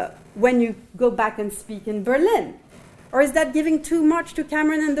when you go back and speak in Berlin? Or is that giving too much to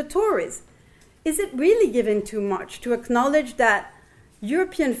Cameron and the Tories? Is it really giving too much to acknowledge that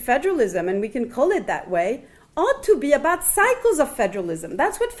European federalism, and we can call it that way, ought to be about cycles of federalism?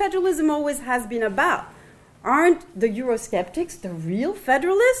 That's what federalism always has been about. Aren't the Eurosceptics the real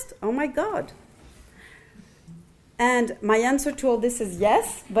federalists? Oh my God. And my answer to all this is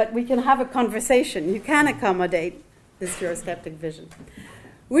yes, but we can have a conversation. You can accommodate this Eurosceptic vision.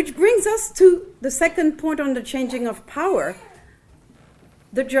 Which brings us to the second point on the changing of power,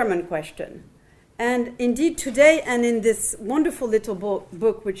 the German question. And indeed today, and in this wonderful little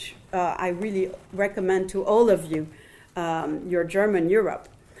book, which I really recommend to all of you, Your German Europe,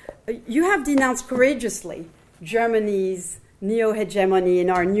 you have denounced courageously Germany's neo-hegemony in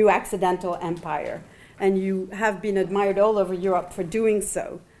our new accidental empire. And you have been admired all over Europe for doing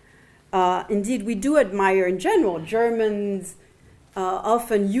so. Indeed, we do admire in general Germans,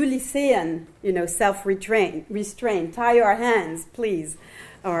 often Ulyssean, self-restraint, tie our hands, please,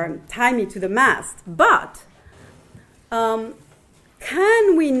 or tie me to the mast. But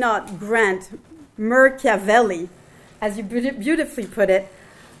can we not grant Machiavelli, as you beautifully put it,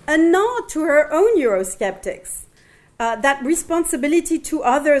 a nod to her own Eurosceptics? That responsibility to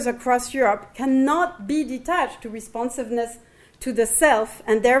others across Europe cannot be detached to responsiveness to the self,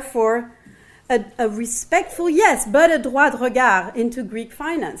 and therefore a respectful, yes, but a droit de regard into Greek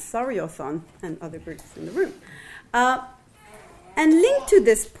finance. Sorry, Othon, and other Greeks in the room. And linked to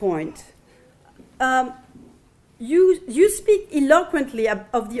this point, you speak eloquently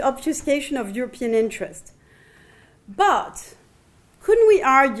of the obfuscation of European interest. But couldn't we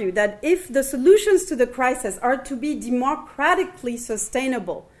argue that if the solutions to the crisis are to be democratically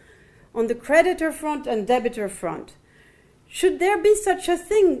sustainable on the creditor front and debitor front, should there be such a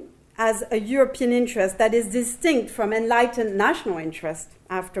thing as a European interest that is distinct from enlightened national interest,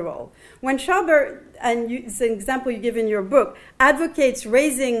 after all? When Schaber, and it's an example you give in your book, advocates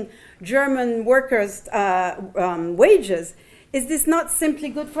raising German workers' wages, is this not simply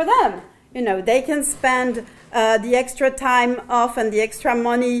good for them? They can spend the extra time off and the extra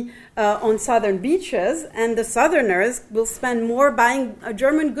money on southern beaches, and the southerners will spend more buying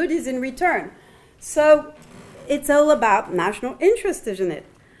German goodies in return. So it's all about national interest, isn't it?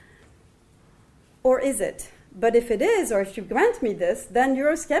 Or is it? But if it is, or if you grant me this, then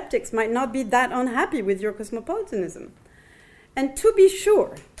Eurosceptics might not be that unhappy with your cosmopolitanism. And to be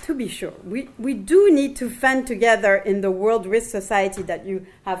sure, we do need to fend together in the world risk society that you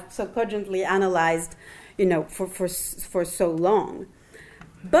have so cogently analyzed, for so long.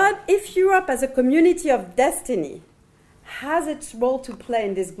 But if Europe as a community of destiny has its role to play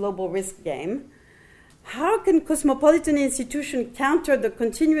in this global risk game, how can cosmopolitan institutions counter the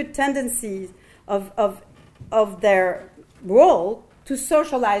continued tendencies of their role to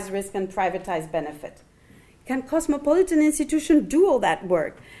socialize risk and privatize benefit? Can cosmopolitan institutions do all that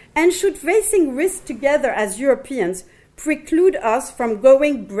work? And should facing risk together as Europeans preclude us from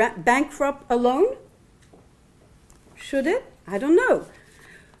going bankrupt alone? Should it? I don't know.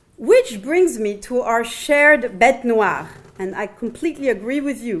 Which brings me to our shared bête noire, and I completely agree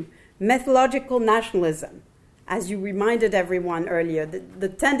with you, methodological nationalism. As you reminded everyone earlier, the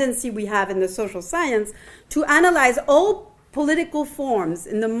tendency we have in the social science to analyze all political forms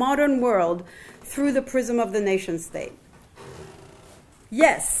in the modern world through the prism of the nation state.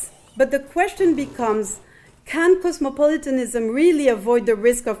 Yes, but the question becomes, can cosmopolitanism really avoid the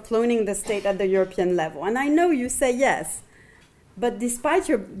risk of cloning the state at the European level? And I know you say yes, but despite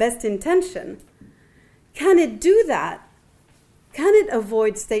your best intention, can it do that? Can it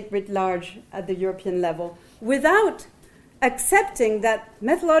avoid state writ large at the European level without accepting that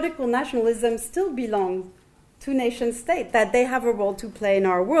methodological nationalism still belongs to nation state, that they have a role to play in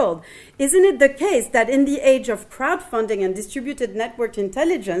our world? Isn't it the case that in the age of crowdfunding and distributed network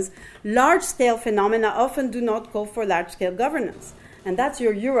intelligence, large-scale phenomena often do not call for large-scale governance? And that's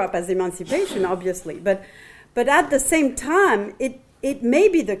your Europe as emancipation, obviously. But at the same time, it may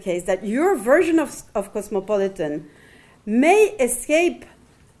be the case that your version of cosmopolitan may escape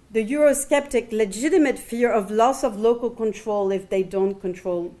the Eurosceptic legitimate fear of loss of local control if they don't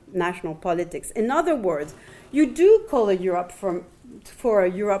control national politics. In other words, you do call for a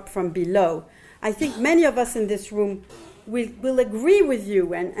Europe from below. I think many of us in this room will agree with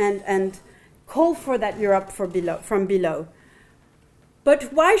you and call for that Europe from below.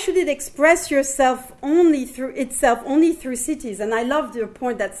 But why should it express itself only through cities? And I love your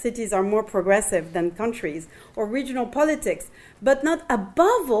point that cities are more progressive than countries or regional politics, but not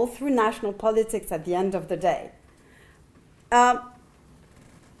above all through national politics at the end of the day.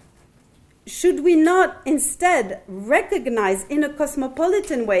 Should we not instead recognize in a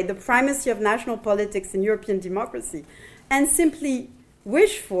cosmopolitan way the primacy of national politics in European democracy and simply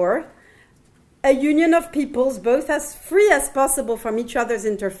wish for a union of peoples both as free as possible from each other's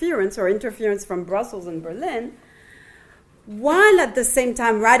interference or interference from Brussels and Berlin, while at the same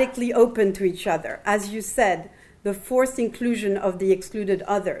time radically open to each other, as you said, the forced inclusion of the excluded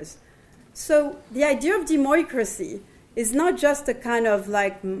others. So the idea of democracy is not just a kind of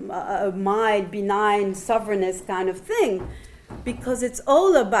like a mild, benign, sovereignist kind of thing, because it's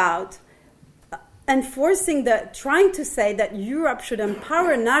all about trying to say that Europe should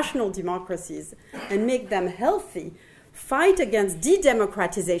empower national democracies and make them healthy, fight against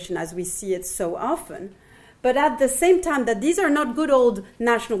de-democratization as we see it so often, but at the same time that these are not good old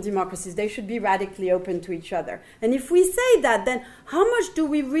national democracies. They should be radically open to each other. And if we say that, then how much do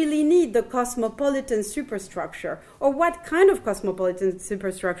we really need the cosmopolitan superstructure? Or what kind of cosmopolitan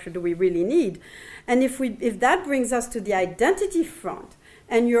superstructure do we really need? And if that brings us to the identity front,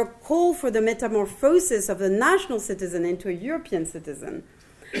 and your call for the metamorphosis of the national citizen into a European citizen.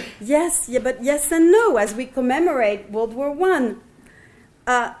 But yes and no, as we commemorate World War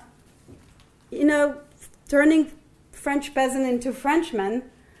I. Turning French peasant into Frenchman,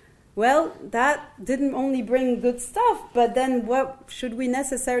 well, that didn't only bring good stuff, but then what should we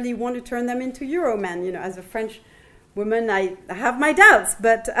necessarily want to turn them into Euromen? As a French woman, I have my doubts,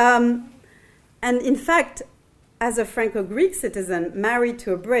 but, and in fact, as a Franco-Greek citizen married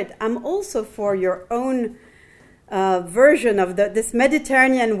to a Brit, I'm also for your own version of this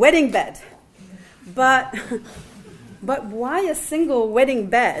Mediterranean wedding bed. But why a single wedding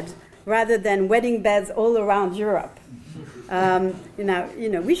bed rather than wedding beds all around Europe?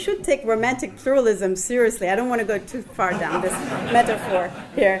 We should take romantic pluralism seriously. I don't want to go too far down this metaphor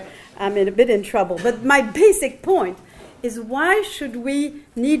here. I'm a bit in trouble. But my basic point is, why should we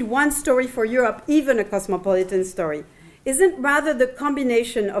need one story for Europe, even a cosmopolitan story? Isn't rather the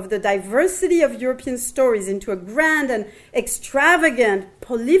combination of the diversity of European stories into a grand and extravagant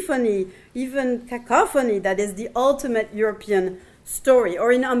polyphony, even cacophony, that is the ultimate European story?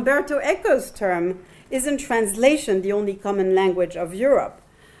 Or in Umberto Eco's term, isn't translation the only common language of Europe?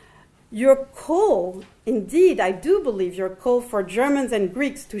 Your call, indeed, I do believe your call for Germans and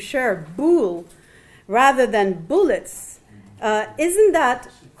Greeks to share boule rather than bullets, isn't that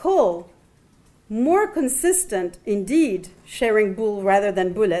call more consistent, indeed, sharing boule rather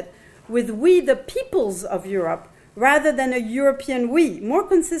than bullet, with we, the peoples of Europe, rather than a European we, more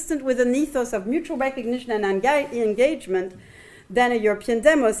consistent with an ethos of mutual recognition and engagement than a European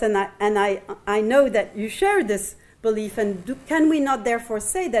demos? And I know that you share this belief, and can we not therefore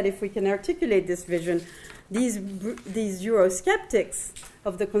say that if we can articulate this vision, these Eurosceptics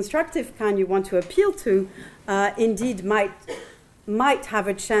of the constructive kind you want to appeal to, indeed might have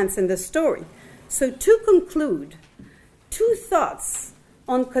a chance in the story. So to conclude, 2 thoughts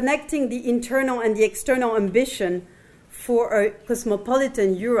on connecting the internal and the external ambition for a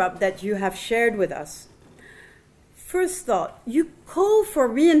cosmopolitan Europe that you have shared with us. First thought, you call for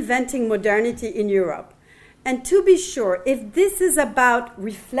reinventing modernity in Europe. And to be sure, if this is about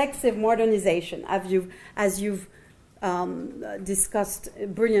reflexive modernization, as you've discussed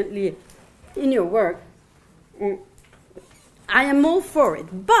brilliantly in your work, I am all for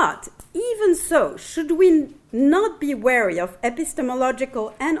it. But even so, should we not be wary of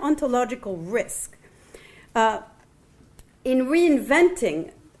epistemological and ontological risk in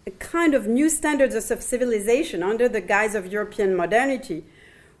reinventing a kind of new standards of civilization under the guise of European modernity,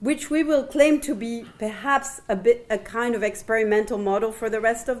 which we will claim to be perhaps a kind of experimental model for the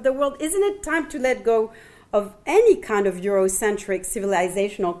rest of the world? Isn't it time to let go of any kind of Eurocentric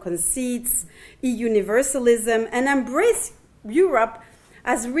civilizational conceits, e-universalism, and embrace Europe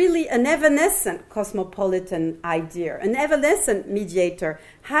as really an evanescent cosmopolitan idea, an evanescent mediator,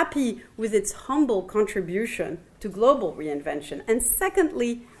 happy with its humble contribution to global reinvention? And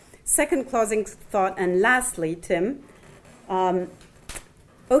secondly, second closing thought, and lastly, Tim,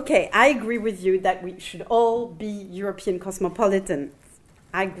 okay, I agree with you that we should all be European cosmopolitan.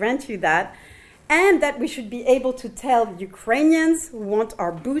 I grant you that. And that we should be able to tell Ukrainians who want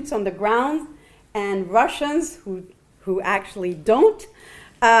our boots on the ground and Russians who actually don't,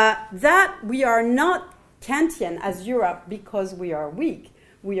 that we are not Kantian as Europe because we are weak.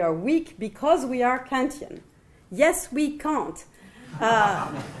 We are weak because we are Kantian. Yes, we can't.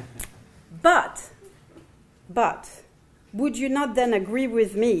 But would you not then agree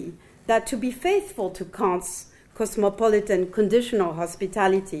with me that to be faithful to Kant's cosmopolitan conditional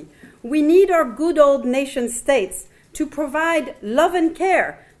hospitality, we need our good old nation states to provide love and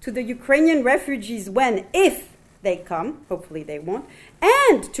care to the Ukrainian refugees when, if they come, hopefully they won't,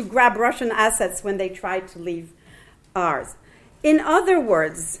 and to grab Russian assets when they try to leave ours. In other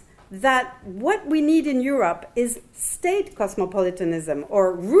words, that what we need in Europe is state cosmopolitanism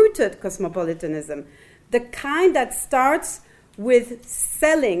or rooted cosmopolitanism, the kind that starts with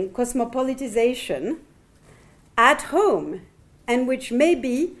selling cosmopolitization at home and which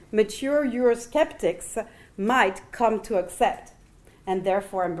maybe mature Eurosceptics might come to accept and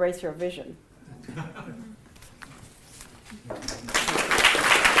therefore embrace your vision.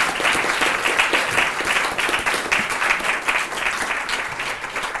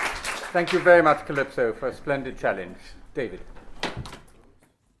 Thank you very much, Calypso, for a splendid challenge. David.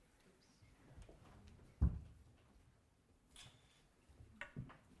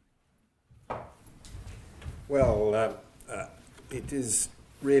 Well, it is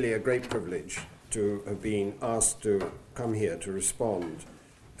really a great privilege to have been asked to come here to respond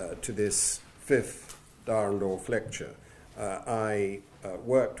to this fifth Dahrendorf lecture. I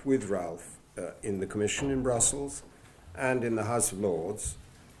worked with Ralph in the Commission in Brussels and in the House of Lords,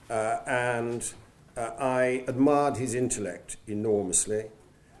 and I admired his intellect enormously,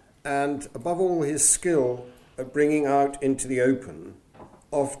 and above all his skill at bringing out into the open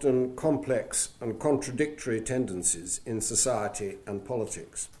often complex and contradictory tendencies in society and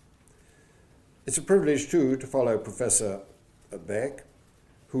politics. It's a privilege, too, to follow Professor Beck,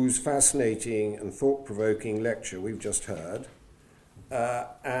 whose fascinating and thought-provoking lecture we've just heard.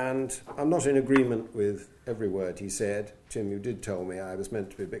 And I'm not in agreement with every word he said. Tim, you did tell me I was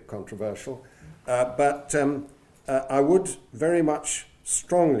meant to be a bit controversial. But I would very much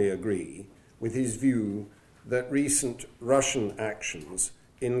strongly agree with his view that recent Russian actions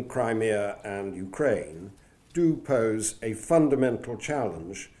in Crimea and Ukraine do pose a fundamental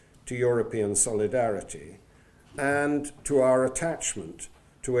challenge to European solidarity and to our attachment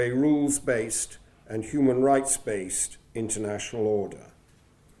to a rules-based and human rights-based international order,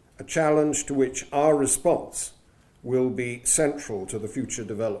 a challenge to which our response will be central to the future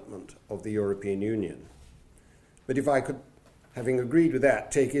development of the European Union. But if I could, having agreed with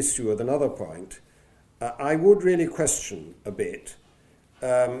that, take issue with another point, I would really question a bit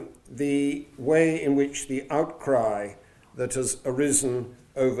the way in which the outcry that has arisen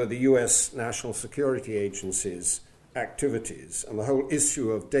over the US National Security Agency's activities and the whole issue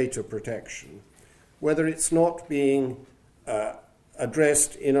of data protection, whether it's not being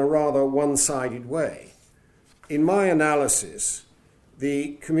addressed in a rather one-sided way. In my analysis,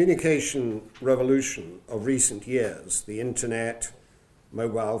 the communication revolution of recent years, the internet,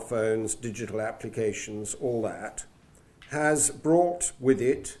 mobile phones, digital applications, all that, has brought with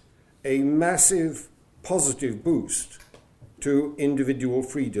it a massive positive boost to individual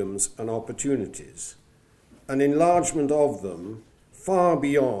freedoms and opportunities, an enlargement of them far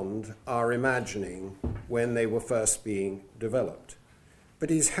beyond our imagining when they were first being developed.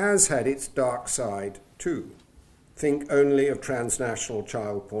 But it has had its dark side too. Think only of transnational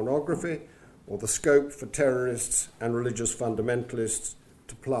child pornography or the scope for terrorists and religious fundamentalists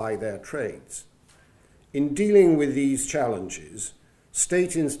to ply their trades. In dealing with these challenges,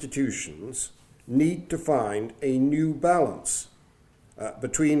 state institutions need to find a new balance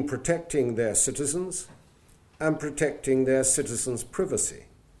between protecting their citizens and protecting their citizens' privacy.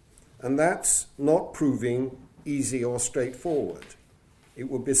 And that's not proving easy or straightforward. It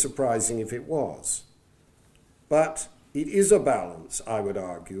would be surprising if it was. But it is a balance, I would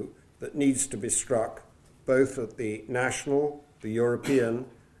argue, that needs to be struck both at the national, the European,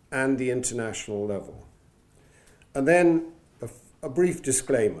 and the international level. And then a brief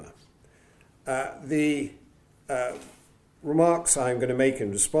disclaimer. The remarks I'm going to make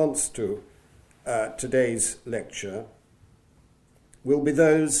in response to today's lecture will be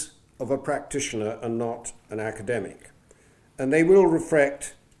those of a practitioner and not an academic. And they will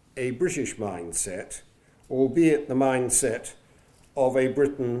reflect a British mindset, albeit the mindset of a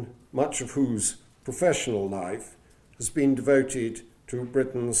Britain, much of whose professional life has been devoted to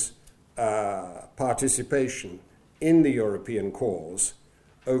Britain's participation in the European cause,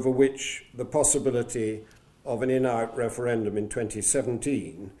 over which the possibility of an in-out referendum in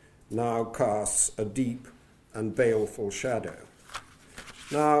 2017 now casts a deep and baleful shadow.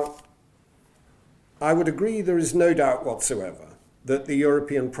 Now, I would agree there is no doubt whatsoever that the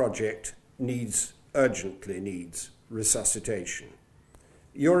European project urgently needs resuscitation.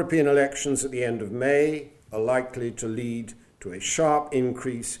 European elections at the end of May are likely to lead to a sharp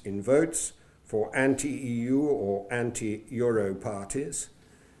increase in votes for anti-EU or anti-Euro parties,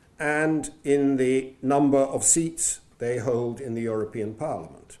 and in the number of seats they hold in the European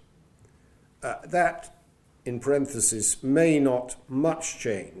Parliament. That, in parenthesis, may not much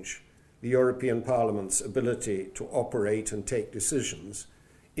change the European Parliament's ability to operate and take decisions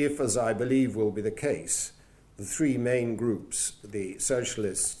if, as I believe will be the case, the three main groups, the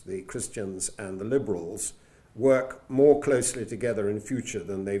Socialists, the Christians, and the Liberals, work more closely together in future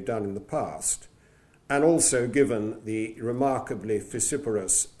than they've done in the past, and also given the remarkably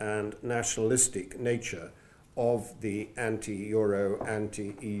vociferous and nationalistic nature of the anti-Euro,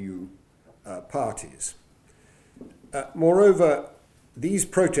 anti-EU parties. Moreover, these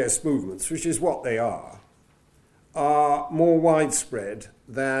protest movements, which is what they are more widespread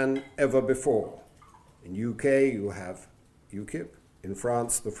than ever before. In UK, you have UKIP. In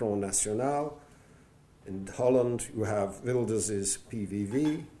France, the Front National. In Holland, you have Wilders'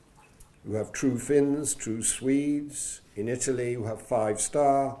 PVV. You have True Finns, True Swedes. In Italy, you have Five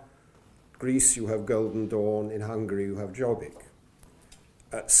Star. Greece, you have Golden Dawn. In Hungary, you have Jobbik.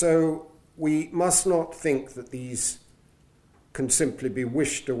 So we must not think that these can simply be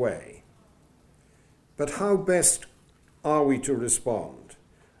wished away. But how best are we to respond?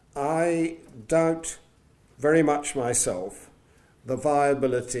 I doubt very much myself the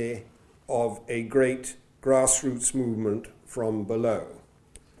viability of a great grassroots movement from below.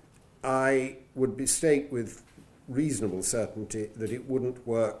 I would state with reasonable certainty that it wouldn't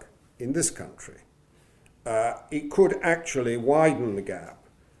work in this country. It could actually widen the gap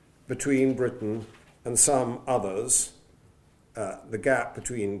between Britain and some others, the gap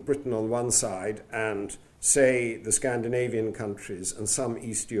between Britain on one side and, say, the Scandinavian countries and some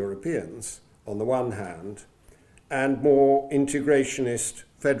East Europeans on the one hand, and more integrationist,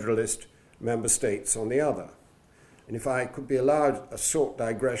 federalist member states on the other. And if I could be allowed a short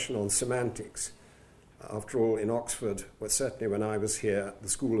digression on semantics, after all, in Oxford, well, certainly when I was here, the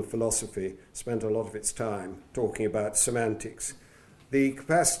School of Philosophy spent a lot of its time talking about semantics. The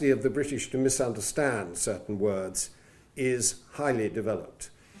capacity of the British to misunderstand certain words is highly developed.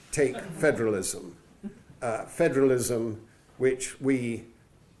 Take federalism. Federalism, which we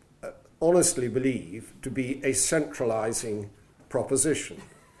honestly believe to be a centralizing proposition,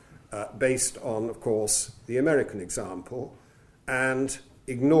 based on, of course, the American example, and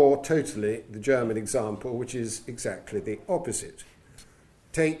ignore totally the German example, which is exactly the opposite.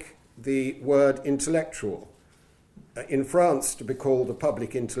 Take the word intellectual. In France, to be called a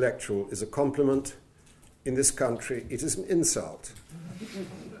public intellectual is a compliment. In this country, it is an insult.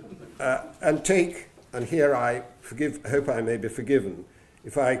 And here I hope I may be forgiven,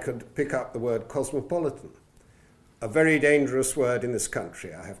 if I could pick up the word cosmopolitan, a very dangerous word in this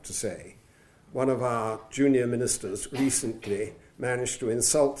country, I have to say. One of our junior ministers recently managed to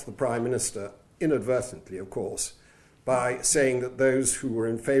insult the Prime Minister, inadvertently, of course, by saying that those who were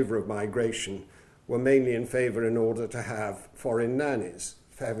in favour of migration were mainly in favour in order to have foreign nannies,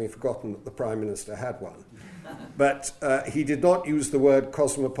 having forgotten that the Prime Minister had one. But he did not use the word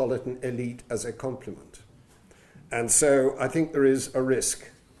cosmopolitan elite as a compliment. And so I think there is a risk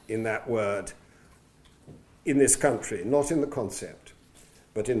in that word in this country, not in the concept,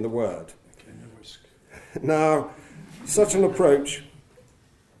 but in the word. Now, such an approach,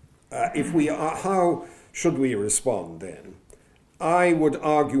 how should we respond then? I would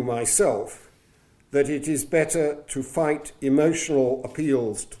argue myself that it is better to fight emotional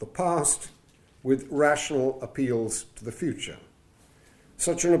appeals to the past with rational appeals to the future.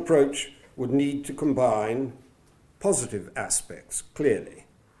 Such an approach would need to combine positive aspects, clearly,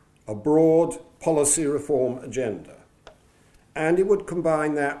 a broad policy reform agenda, and it would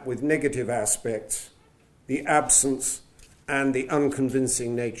combine that with negative aspects, the absence and the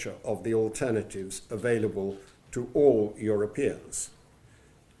unconvincing nature of the alternatives available to all Europeans.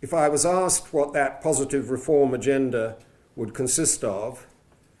 If I was asked what that positive reform agenda would consist of,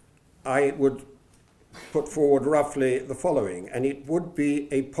 I would put forward roughly the following, and it would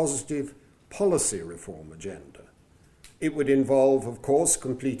be a positive policy reform agenda. It would involve, of course,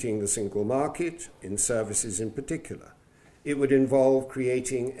 completing the single market, in services in particular. It would involve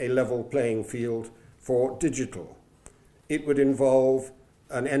creating a level playing field for digital. It would involve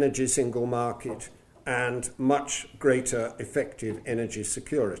an energy single market and much greater effective energy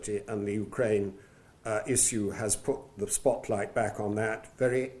security, and the Ukraine issue has put the spotlight back on that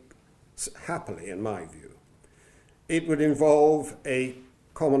very happily, in my view. It would involve a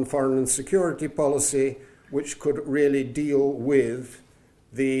common foreign and security policy which could really deal with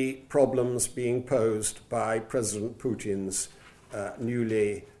the problems being posed by President Putin's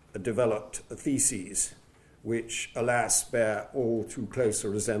newly developed theses, which, alas, bear all too close a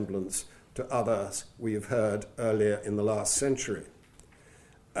resemblance to others we have heard earlier in the last century.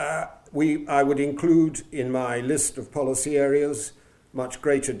 I would include in my list of policy areas much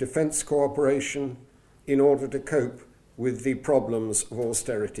greater defence cooperation in order to cope with the problems of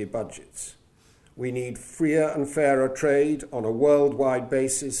austerity budgets. We need freer and fairer trade on a worldwide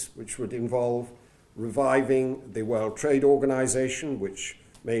basis, which would involve reviving the World Trade Organization, which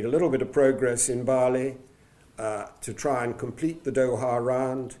made a little bit of progress in Bali, to try and complete the Doha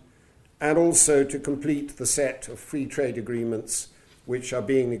round, and also to complete the set of free trade agreements which are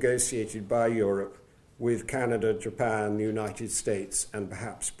being negotiated by Europe with Canada, Japan, the United States, and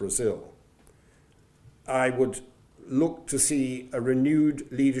perhaps Brazil. I would look to see a renewed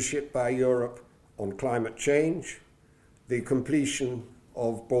leadership by Europe on climate change, the completion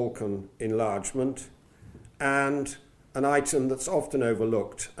of Balkan enlargement, and an item that's often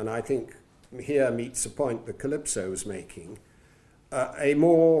overlooked, and I think here meets a point that Calypso was making, a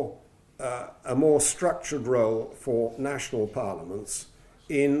more structured role for national parliaments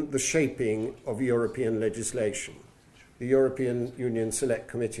in the shaping of European legislation. The European Union Select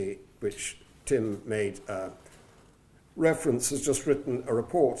Committee, which Tim made reference, has just written a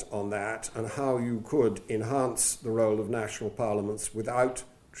report on that and how you could enhance the role of national parliaments without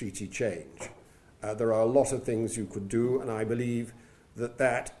treaty change. There are a lot of things you could do, and I believe that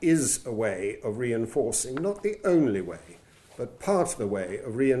that is a way of reinforcing, not the only way, but part of the way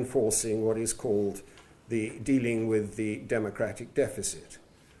of reinforcing what is called the dealing with the democratic deficit,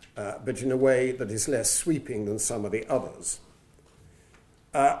 but in a way that is less sweeping than some of the others.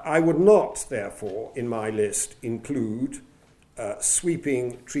 I would not, therefore, in my list include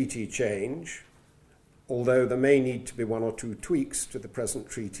sweeping treaty change, although there may need to be one or two tweaks to the present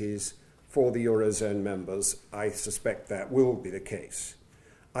treaties for the Eurozone members. I suspect that will be the case.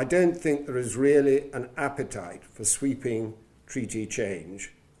 I don't think there is really an appetite for sweeping treaty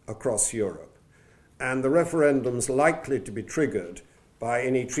change across Europe, and the referendums likely to be triggered by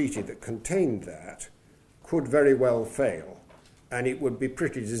any treaty that contained that could very well fail, and it would be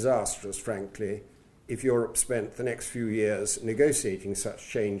pretty disastrous, frankly, if Europe spent the next few years negotiating such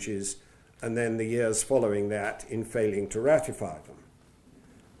changes and then the years following that in failing to ratify them.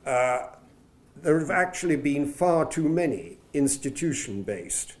 There have actually been far too many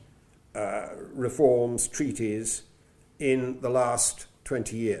institution-based reforms, treaties, in the last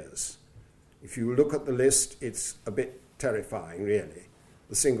 20 years. If you look at the list, it's a bit terrifying, really.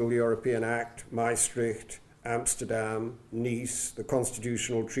 The Single European Act, Maastricht, Amsterdam, Nice, the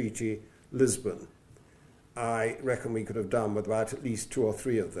Constitutional Treaty, Lisbon. I reckon we could have done with about at least 2 or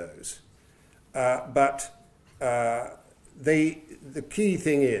 3 of those. The key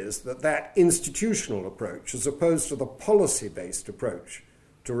thing is that institutional approach, as opposed to the policy-based approach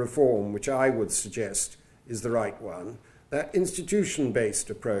to reform, which I would suggest is the right one, that institution-based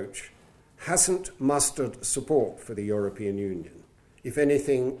approach hasn't mustered support for the European Union. If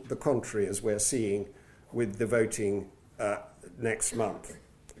anything, the contrary, as we're seeing with the voting next month.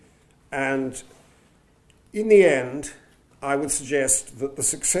 And in the end, I would suggest that the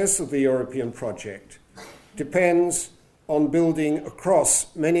success of the European project depends on building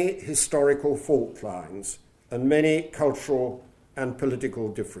across many historical fault lines and many cultural and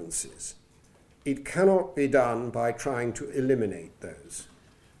political differences. It cannot be done by trying to eliminate those.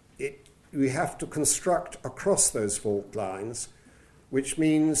 We have to construct across those fault lines, which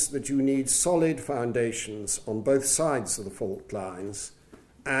means that you need solid foundations on both sides of the fault lines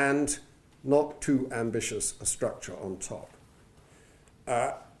and not too ambitious a structure on top.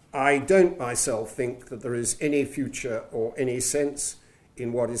 I don't myself think that there is any future or any sense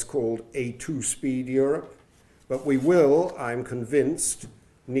in what is called a two-speed Europe, but we will, I'm convinced,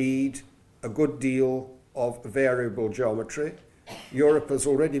 need a good deal of variable geometry. Europe has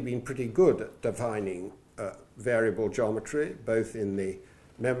already been pretty good at defining variable geometry, both in the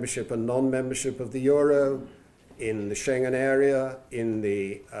membership and non-membership of the Euro, in the Schengen area, in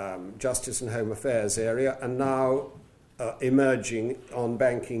the Justice and Home Affairs area, and now emerging on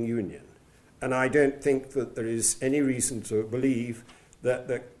banking union. And I don't think that there is any reason to believe that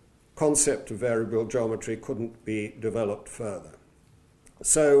the concept of variable geometry couldn't be developed further.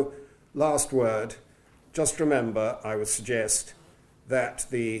 So, last word, just remember, I would suggest, that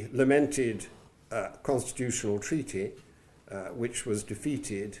the lamented constitutional treaty, which was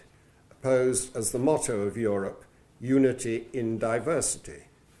defeated, posed as the motto of Europe, unity in diversity.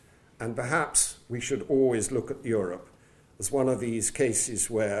 And perhaps we should always look at Europe as one of these cases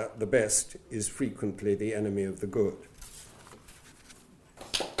where the best is frequently the enemy of the good.